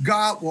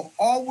 God will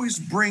always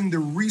bring the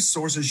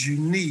resources you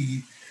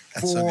need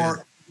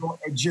for your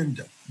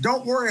agenda.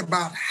 Don't worry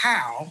about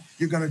how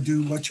you're going to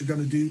do what you're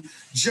going to do.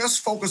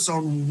 Just focus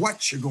on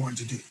what you're going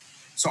to do.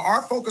 So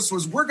our focus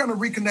was, we're going to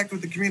reconnect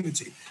with the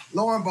community.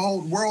 Lo and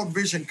behold, World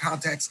Vision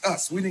contacts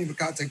us. We didn't even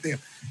contact them.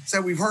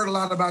 Said, we've heard a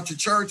lot about your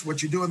church,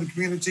 what you do in the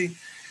community.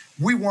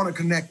 We want to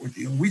connect with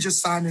you. And we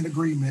just signed an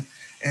agreement.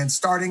 And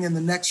starting in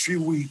the next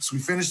few weeks, we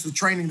finished the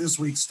training this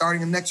week,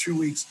 starting in the next few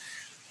weeks,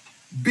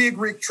 big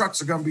rig trucks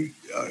are going to be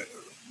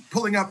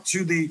pulling up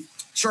to the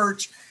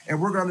church, and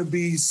we're going to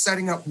be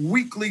setting up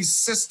weekly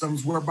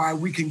systems whereby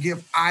we can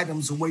give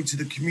items away to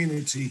the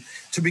community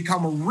to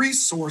become a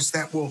resource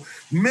that will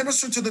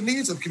minister to the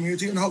needs of the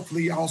community and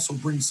hopefully also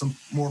bring some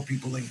more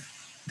people in.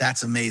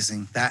 That's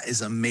amazing. That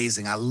is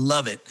amazing. I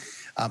love it.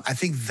 I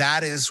think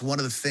that is one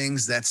of the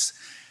things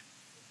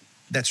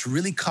that's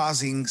really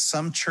causing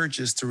some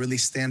churches to really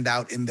stand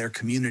out in their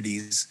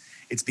communities.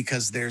 It's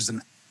because there's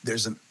an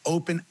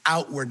open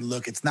outward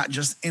look. It's not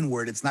just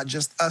inward. It's not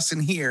just us in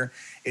here.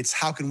 It's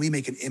how can we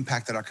make an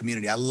impact at our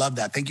community? I love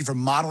that. Thank you for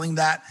modeling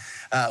that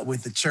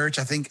with the church.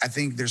 I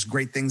think there's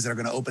great things that are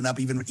going to open up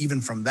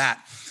even from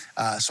that.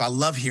 So I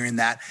love hearing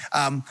that.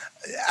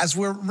 As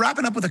we're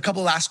wrapping up with a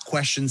couple last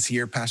questions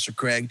here, Pastor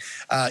Craig,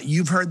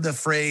 you've heard the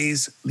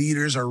phrase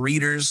leaders or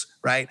readers,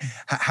 right?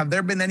 Have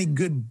there been any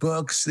good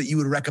books that you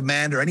would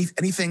recommend, or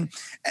anything,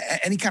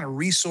 any kind of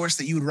resource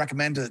that you would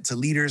recommend to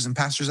leaders and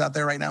pastors out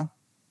there right now?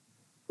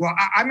 Well,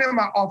 I'm in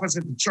my office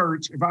at the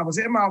church. If I was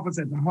in my office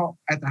at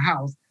the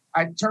house,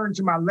 I'd turn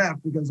to my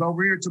left, because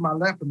over here to my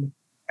left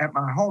at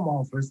my home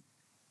office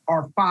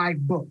are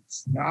 5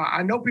 books. Now,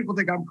 I know people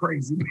think I'm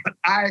crazy, but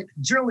I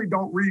generally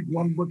don't read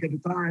one book at a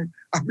time.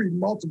 I read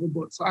multiple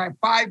books. So I have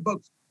 5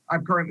 books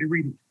I'm currently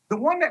reading. The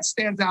one that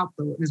stands out,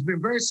 though, and has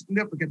been very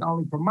significant not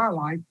only for my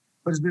life,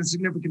 but has been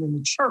significant in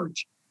the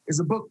church, is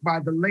a book by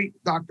the late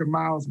Dr.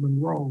 Myles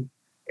Munroe,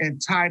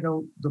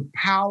 entitled The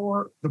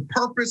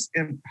Purpose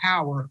and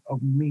Power of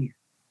Men,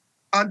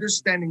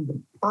 Understanding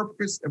the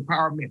Purpose and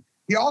Power of Men.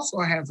 He also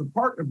has a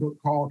partner book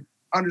called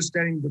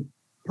Understanding the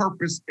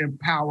Purpose and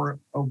Power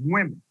of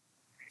Women.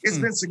 It's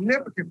been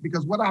significant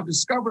because what I've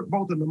discovered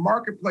both in the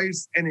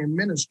marketplace and in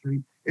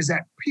ministry is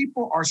that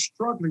people are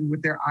struggling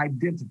with their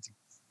identities.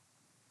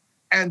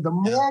 And the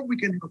more we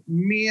can help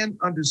men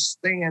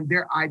understand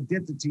their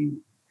identity,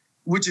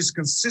 which is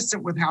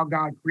consistent with how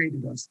God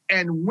created us,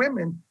 and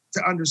women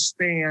to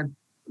understand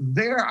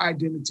their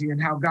identity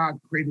and how God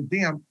created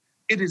them,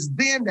 it is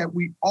then that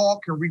we all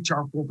can reach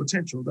our full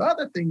potential. The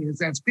other thing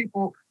is, as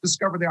people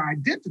discover their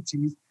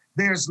identities,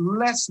 there's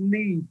less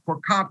need for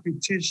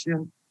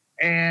competition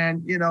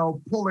and,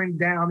 pulling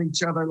down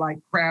each other like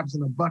crabs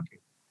in a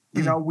bucket.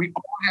 We all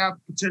have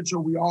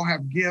potential. We all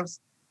have gifts.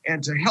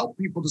 And to help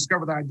people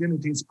discover their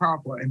identity is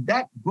powerful. And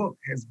that book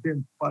has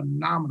been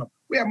phenomenal.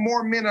 We have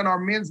more men in our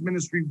men's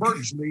ministry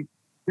virtually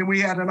than we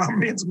had in our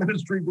men's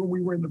ministry when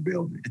we were in the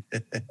building.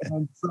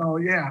 And so,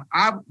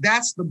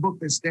 that's the book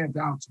that stands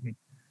out to me.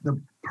 The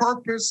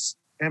Purpose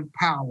and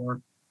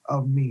Power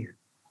of Men.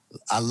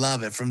 I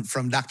love it.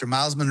 From Dr.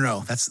 Myles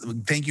Munroe.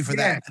 Thank you for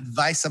that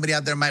advice. Somebody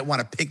out there might want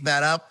to pick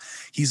that up.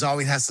 He's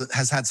always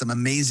has had some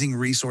amazing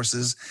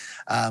resources.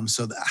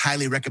 So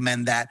highly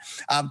recommend that.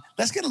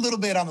 Let's get a little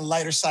bit on the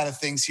lighter side of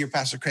things here,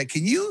 Pastor Craig.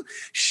 Can you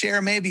share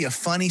maybe a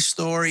funny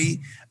story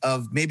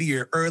of maybe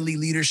your early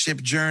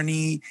leadership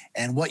journey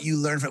and what you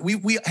learned from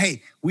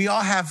we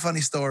all have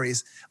funny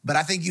stories, but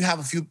I think you have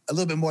a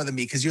little bit more than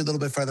me because you're a little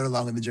bit further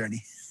along in the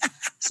journey.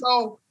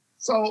 So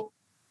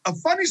a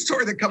funny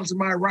story that comes to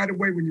mind right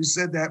away when you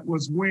said that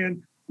was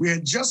when we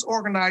had just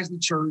organized the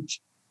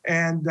church,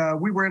 and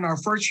we were in our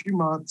first few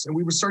months, and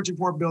we were searching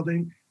for a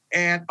building,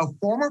 and a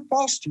former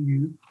foster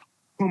youth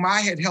whom I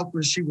had helped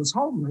when she was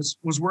homeless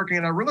was working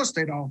in a real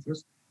estate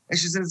office. And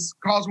she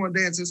calls one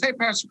day and says, "Hey,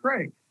 Pastor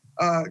Craig,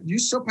 you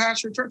still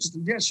pastor your church?" I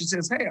said, "Yes." She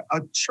says, "Hey,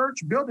 a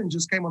church building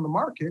just came on the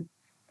market,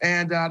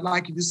 and I'd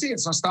like you to see it."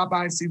 So I stopped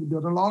by and see the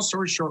building. Long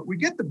story short, we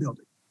get the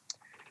building.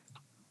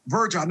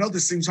 Virgil, I know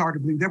this seems hard to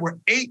believe. There were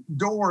 8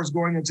 doors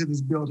going into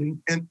this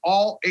building, and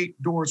all 8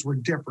 doors were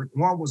different.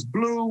 One was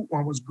blue,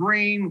 one was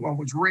green, one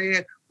was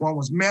red, one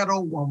was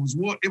metal, one was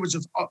wood. It was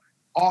just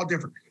all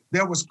different.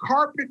 There was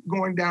carpet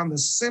going down the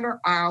center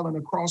aisle and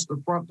across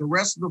the front. The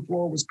rest of the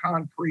floor was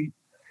concrete.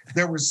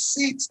 There were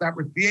seats that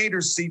were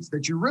theater seats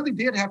that you really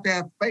did have to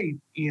have faith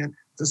in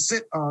to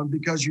sit on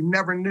because you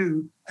never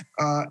knew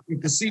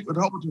if the seat would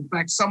hold you. In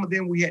fact, some of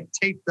them we had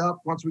taped up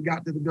once we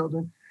got to the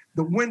building.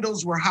 The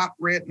windows were hot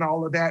red and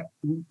all of that.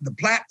 The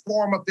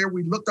platform up there,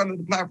 we looked under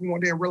the platform one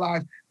day and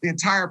realized the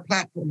entire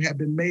platform had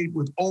been made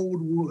with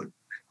old wood.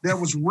 There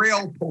was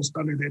rail posts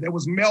under there. There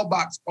was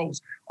mailbox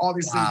posts, all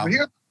these things. But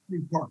here's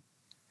the part.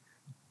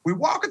 We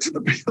walk into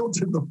the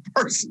building the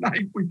first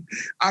night.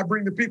 I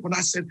bring the people and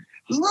I said,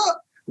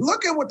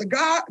 look at what the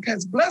God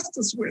has blessed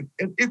us with.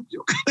 And if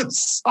you could have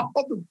saw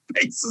the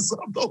faces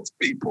of those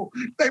people,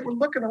 they were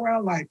looking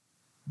around like,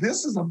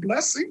 this is a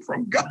blessing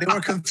from God. They were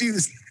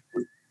confused.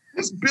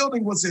 This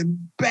building was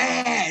in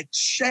bad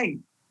shape.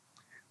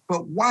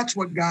 But watch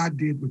what God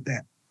did with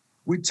that.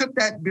 We took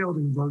that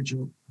building,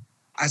 Virgil.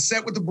 I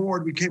sat with the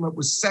board. We came up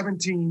with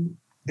 17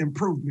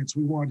 improvements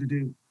we wanted to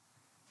do.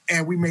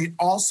 And we made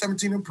all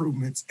 17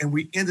 improvements. And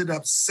we ended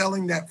up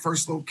selling that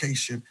first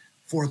location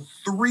for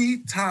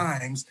 3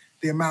 times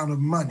the amount of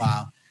money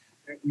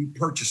that we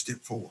purchased it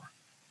for.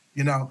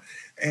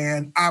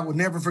 And I will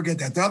never forget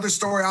that. The other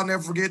story I'll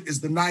never forget is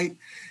the night,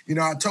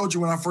 I told you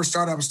when I first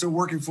started, I was still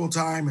working full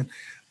time. And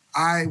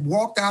I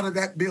walked out of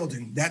that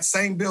building, that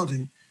same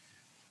building,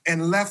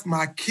 and left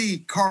my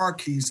car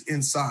keys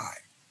inside.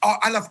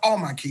 I left all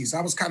my keys.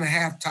 I was kind of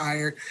half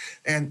tired.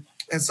 And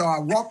so I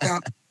walked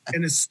out,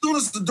 and as soon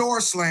as the door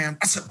slammed,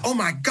 I said, oh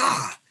my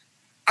God,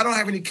 I don't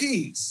have any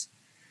keys.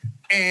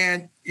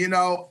 And,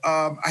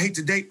 I hate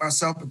to date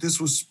myself, but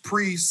this was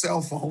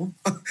pre-cell phone.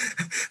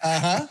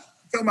 I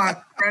told my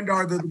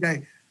granddaughter the other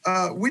day,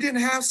 we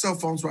didn't have cell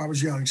phones when I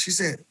was young. She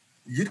said,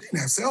 you didn't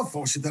have cell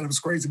phones. She thought it was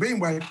crazy. But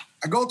anyway,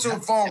 I go to a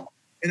phone,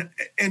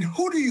 and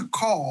who do you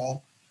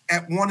call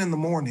at 1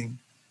 a.m.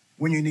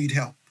 when you need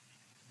help?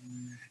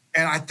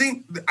 And I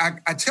think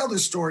I tell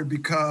this story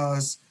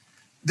because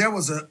there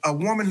was a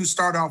woman who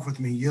started off with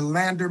me,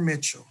 Yolanda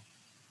Mitchell,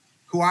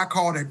 who I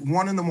called at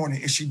 1 a.m,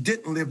 and she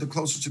didn't live the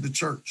closest to the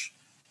church.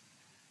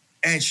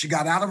 And she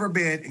got out of her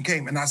bed and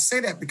came. And I say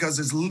that because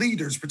as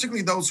leaders,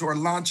 particularly those who are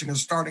launching or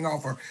starting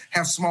off or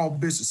have small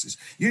businesses,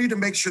 you need to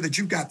make sure that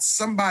you've got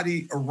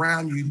somebody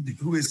around you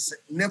who is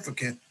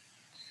significant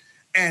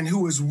and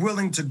who is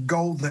willing to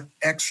go the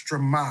extra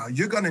mile.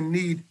 You're going to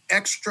need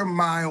extra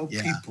mile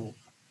people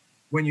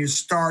when you're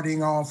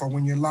starting off or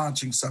when you're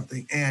launching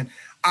something. And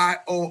I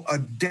owe a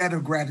debt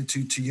of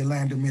gratitude to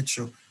Yolanda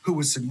Mitchell, who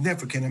was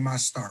significant in my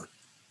start.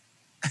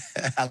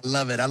 I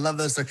love it. I love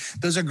those stories.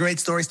 Those are great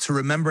stories to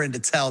remember and to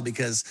tell,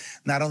 because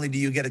not only do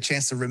you get a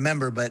chance to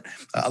remember, but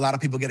a lot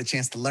of people get a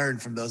chance to learn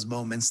from those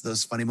moments,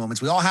 those funny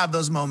moments. We all have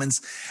those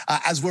moments.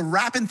 As we're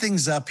wrapping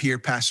things up here,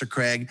 Pastor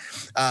Craig,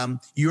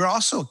 you're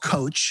also a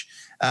coach.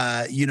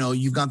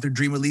 You've gone through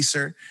Dream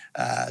Releaser,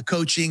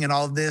 coaching and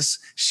all of this.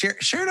 Share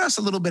to us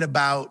a little bit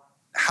about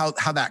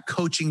how that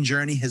coaching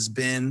journey has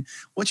been.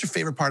 What's your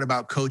favorite part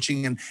about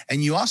coaching?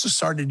 And you also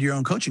started your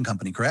own coaching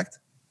company, correct?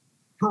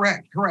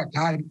 Correct.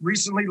 I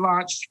recently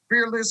launched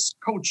Fearless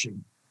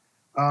Coaching,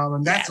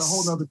 and that's a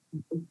whole nother.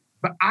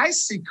 But I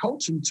see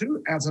coaching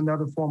too as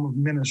another form of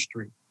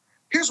ministry.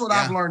 Here's what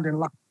I've learned in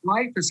life.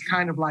 Life is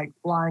kind of like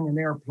flying an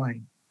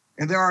airplane,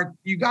 and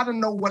you got to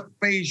know what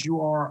phase you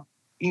are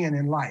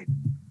in life.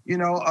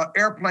 An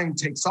airplane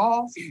takes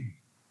off,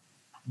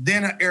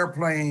 then an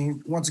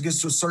airplane, once it gets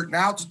to a certain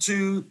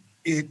altitude,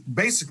 it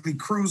basically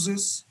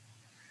cruises,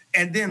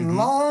 and then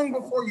long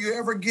before you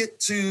ever get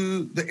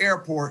to the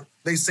airport,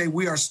 they say,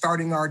 we are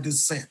starting our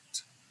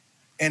descent,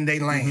 and they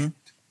land.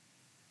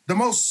 The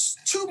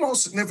two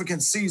most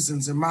significant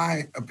seasons, in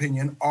my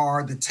opinion,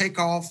 are the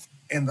takeoff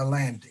and the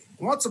landing.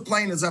 Once a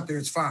plane is up there,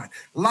 it's fine.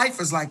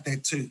 Life is like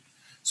that too.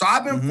 So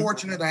I've been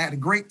fortunate. I had a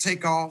great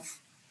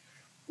takeoff.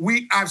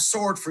 I've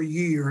soared for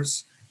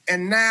years.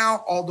 And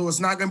now, although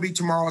it's not going to be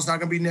tomorrow, it's not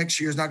going to be next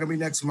year, it's not going to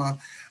be next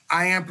month,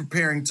 I am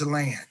preparing to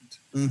land.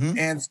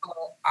 And so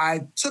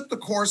I took the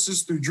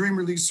courses through Dream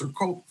Releaser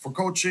for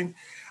coaching.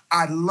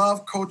 I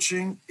love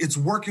coaching. It's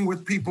working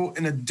with people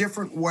in a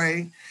different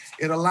way.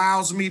 It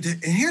allows me to,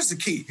 and here's the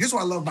key. Here's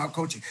what I love about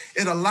coaching.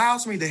 It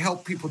allows me to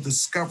help people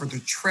discover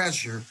the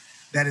treasure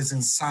that is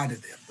inside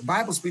of them. The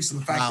Bible speaks of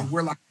the fact that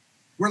we're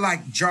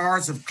like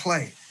jars of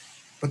clay,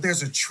 but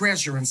there's a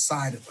treasure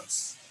inside of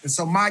us. And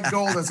so my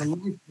goal as a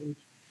life coach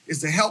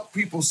is to help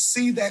people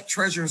see that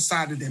treasure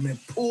inside of them and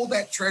pull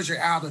that treasure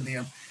out of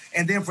them,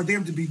 and then for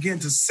them to begin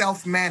to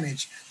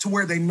self-manage to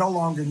where they no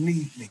longer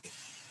need me.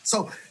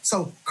 So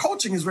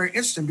coaching is very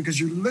interesting because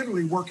you're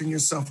literally working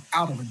yourself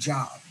out of a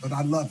job, but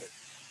I love it.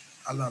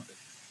 I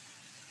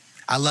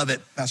love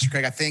it, Pastor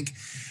Craig. I think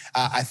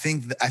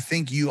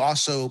you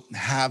also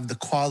have the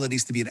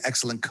qualities to be an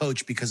excellent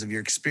coach because of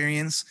your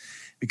experience,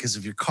 because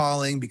of your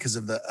calling, because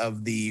of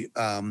the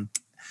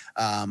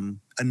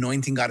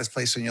anointing God has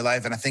placed on your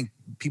life. And I think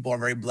people are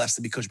very blessed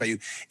to be coached by you.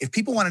 If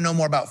people want to know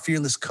more about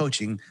Fearless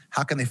Coaching,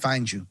 how can they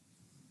find you?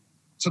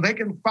 So they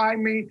can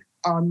find me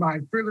on my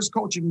Fearless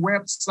Coaching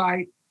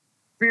website,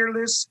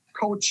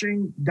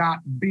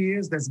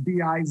 fearlesscoaching.biz. That's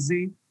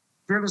B-I-Z.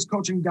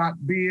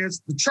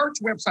 Fearlesscoaching.biz. The church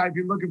website, if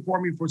you're looking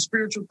for me for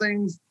spiritual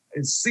things,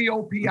 is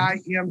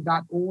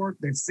copim.org.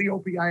 That's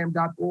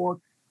copim.org.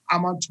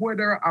 I'm on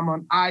Twitter. I'm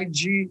on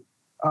IG.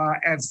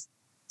 as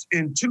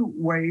in two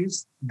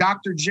ways.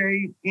 Dr.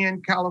 J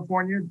in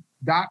California,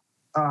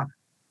 DRJINCA,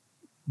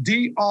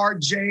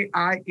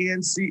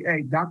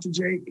 Dr.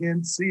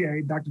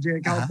 JNCA, Dr. J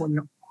in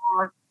California,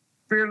 or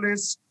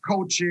Fearless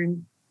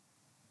Coaching,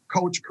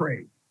 Coach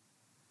Craig.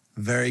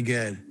 Very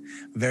good.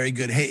 Very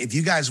good. Hey, if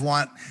you guys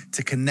want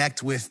to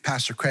connect with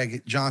Pastor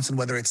Craig Johnson,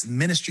 whether it's the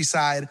ministry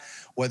side,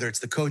 whether it's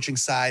the coaching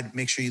side,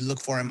 make sure you look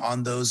for him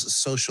on those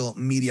social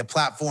media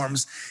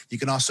platforms. You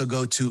can also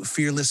go to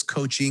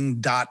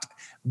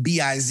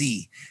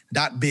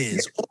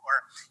fearlesscoaching.biz, or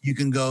you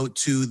can go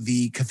to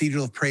the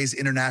Cathedral of Praise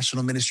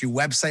International Ministry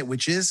website,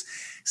 which is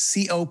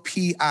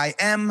COPIM.org.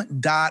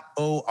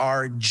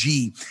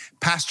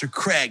 Pastor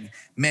Craig,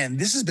 man,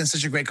 this has been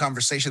such a great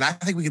conversation. I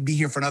think we could be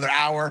here for another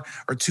hour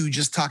or two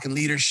just talking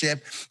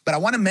leadership. But I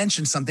want to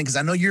mention something because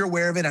I know you're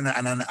aware of it and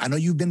I know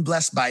you've been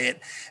blessed by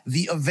it.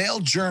 The Avail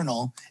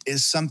Journal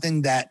is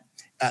something that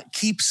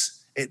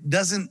it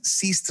doesn't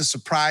cease to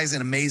surprise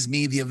and amaze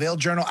me. The Avail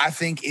Journal, I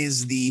think,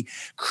 is the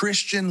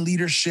Christian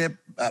leadership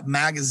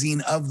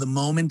magazine of the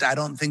moment. I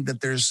don't think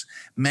that there's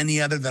many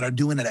other that are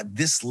doing it at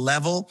this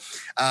level.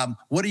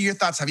 What are your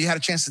thoughts? Have you had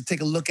a chance to take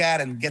a look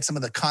at and get some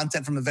of the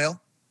content from Avail?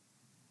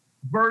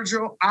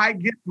 Virgil, I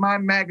get my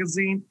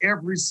magazine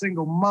every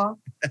single month,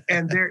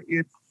 and there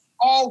is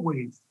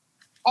always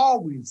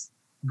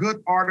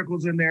good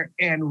articles in there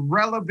and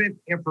relevant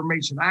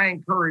information. I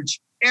encourage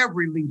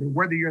every leader,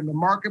 whether you're in the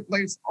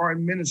marketplace or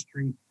in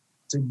ministry,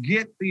 to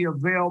get the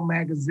Avail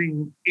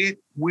magazine. It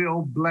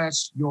will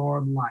bless your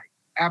life.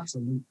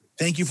 Absolutely.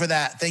 Thank you for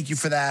that. Thank you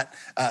for that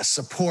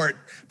support,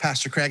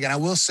 Pastor Craig. And I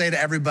will say to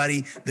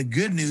everybody, the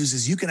good news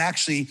is you can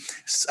actually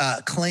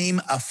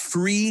claim a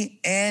free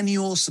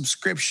annual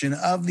subscription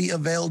of the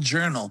Avail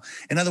Journal.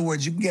 In other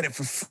words, you can get it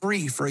for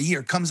free for a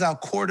year. It comes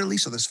out quarterly,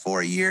 so there's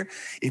 4 a year.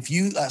 If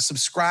you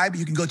subscribe,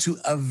 you can go to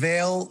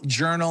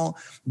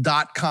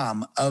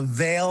availjournal.com.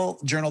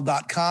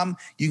 Availjournal.com.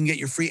 You can get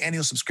your free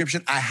annual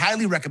subscription. I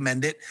highly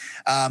recommend it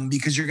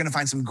because you're going to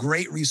find some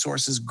great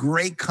resources,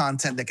 great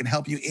content that can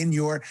help you in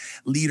your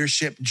leadership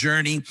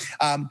journey.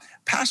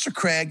 Pastor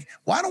Craig,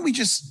 why don't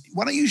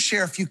you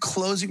share a few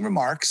closing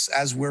remarks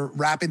as we're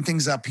wrapping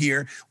things up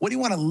here? What do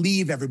you want to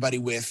leave everybody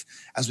with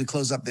as we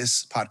close up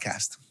this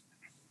podcast?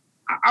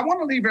 I want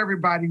to leave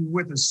everybody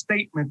with a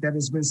statement that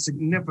has been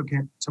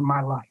significant to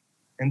my life.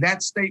 And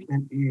that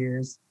statement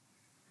is,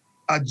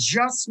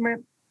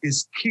 adjustment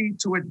is key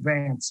to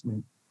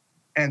advancement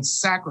and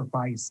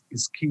sacrifice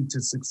is key to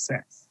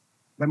success.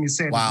 Let me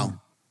say it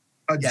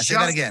again. Say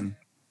that again.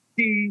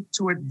 Key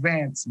to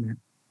advancement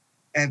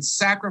and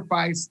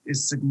sacrifice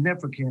is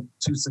significant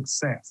to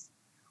success.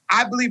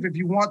 I believe if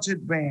you want to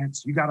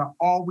advance, you got to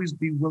always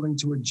be willing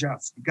to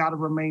adjust. You got to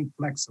remain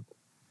flexible.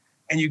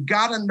 And you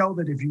got to know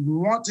that if you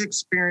want to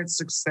experience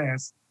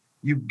success,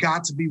 you've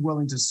got to be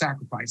willing to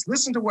sacrifice.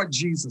 Listen to what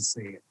Jesus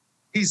said.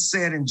 He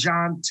said in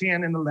John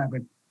 10 and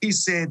 11, he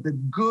said, the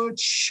good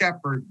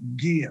shepherd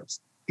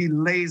gives. He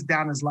lays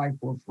down his life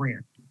for a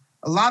friend.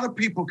 A lot of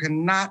people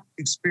cannot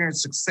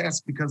experience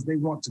success because they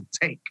want to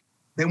take.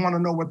 They want to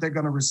know what they're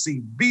going to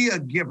receive. Be a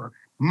giver.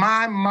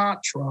 My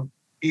mantra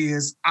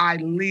is I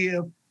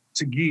live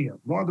to give.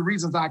 One of the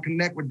reasons I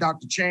connect with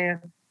Dr.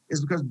 Chan is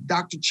because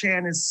Dr.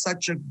 Chan is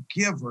such a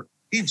giver.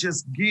 He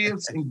just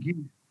gives and gives.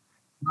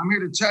 I'm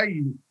here to tell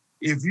you,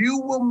 if you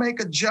will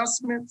make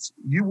adjustments,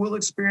 you will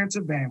experience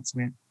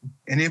advancement.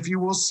 And if you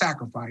will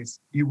sacrifice,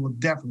 you will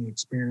definitely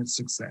experience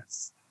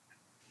success.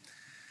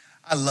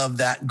 I love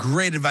that.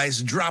 Great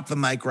advice. Drop the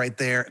mic right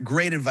there.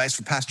 Great advice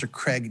for Pastor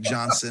Craig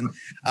Johnson.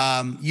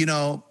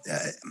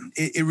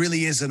 It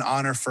really is an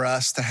honor for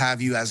us to have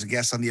you as a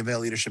guest on the Avail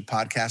Leadership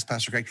Podcast,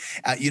 Pastor Craig.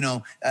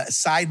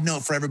 Side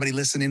note for everybody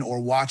listening or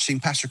watching,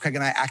 Pastor Craig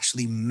and I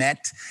actually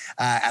met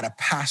at a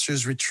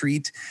pastor's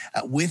retreat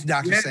with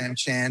Dr. Sam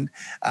Chand.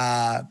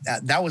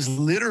 That was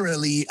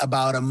literally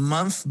about a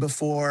month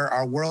before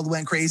our world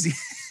went crazy.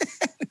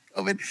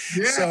 COVID.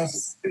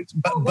 Yes,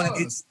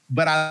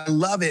 but I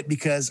love it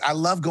because I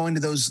love going to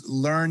those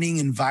learning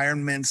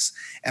environments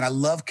and I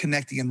love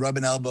connecting and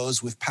rubbing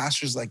elbows with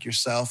pastors like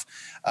yourself,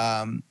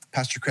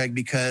 Pastor Craig,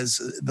 because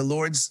the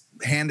Lord's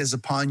hand is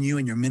upon you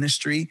and your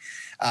ministry,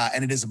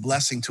 and it is a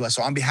blessing to us.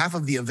 So on behalf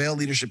of the Avail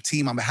Leadership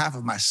team, on behalf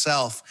of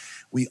myself,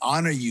 we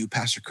honor you,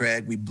 Pastor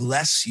Craig. We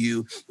bless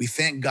you. We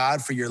thank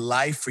God for your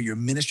life, for your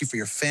ministry, for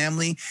your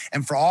family,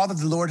 and for all that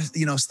the Lord,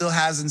 still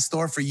has in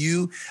store for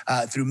you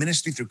through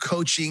ministry, through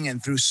coaching,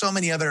 and through so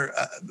many other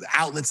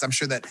outlets. I'm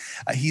sure that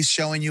He's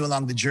showing you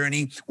along the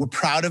journey. We're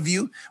proud of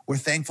you. We're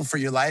thankful for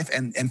your life,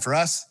 and for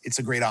us, it's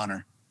a great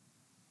honor.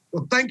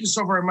 Well, thank you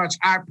so very much.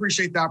 I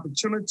appreciate the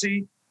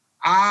opportunity.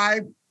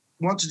 I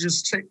want to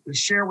just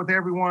share with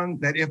everyone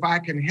that if I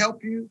can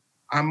help you,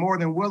 I'm more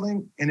than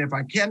willing. And if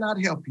I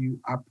cannot help you,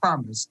 I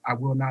promise I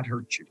will not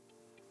hurt you.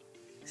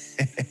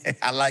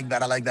 I like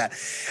that.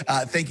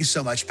 Thank you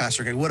so much,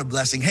 Pastor Craig. What a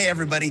blessing. Hey,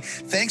 everybody.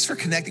 Thanks for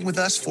connecting with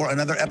us for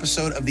another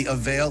episode of the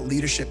Avail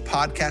Leadership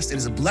Podcast. It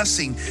is a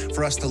blessing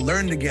for us to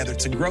learn together,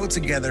 to grow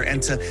together,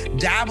 and to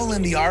dabble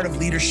in the art of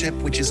leadership,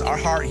 which is our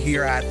heart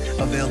here at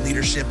Avail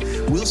Leadership.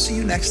 We'll see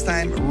you next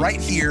time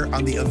right here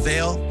on the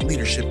Avail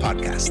Leadership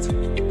Podcast.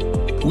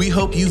 We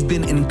hope you've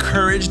been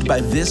encouraged by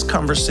this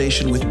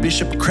conversation with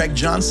Bishop Craig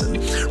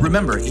Johnson.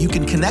 Remember, you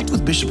can connect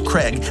with Bishop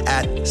Craig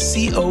at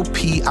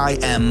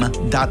copim.org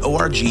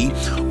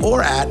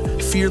or at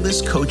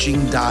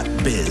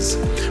fearlesscoaching.biz.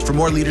 For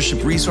more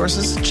leadership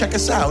resources, check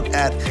us out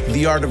at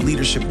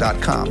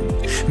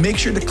theartofleadership.com. Make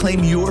sure to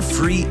claim your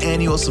free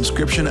annual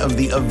subscription of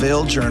the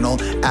Avail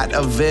Journal at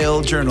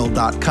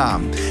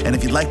availjournal.com. And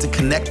if you'd like to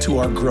connect to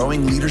our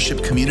growing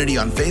leadership community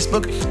on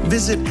Facebook,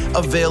 visit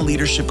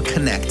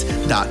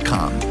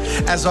availleadershipconnect.com.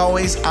 As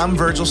always, I'm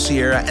Virgil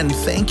Sierra, and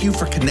thank you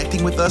for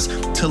connecting with us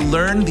to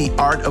learn the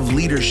art of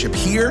leadership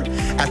here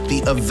at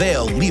the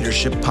Avail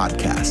Leadership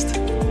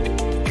Podcast.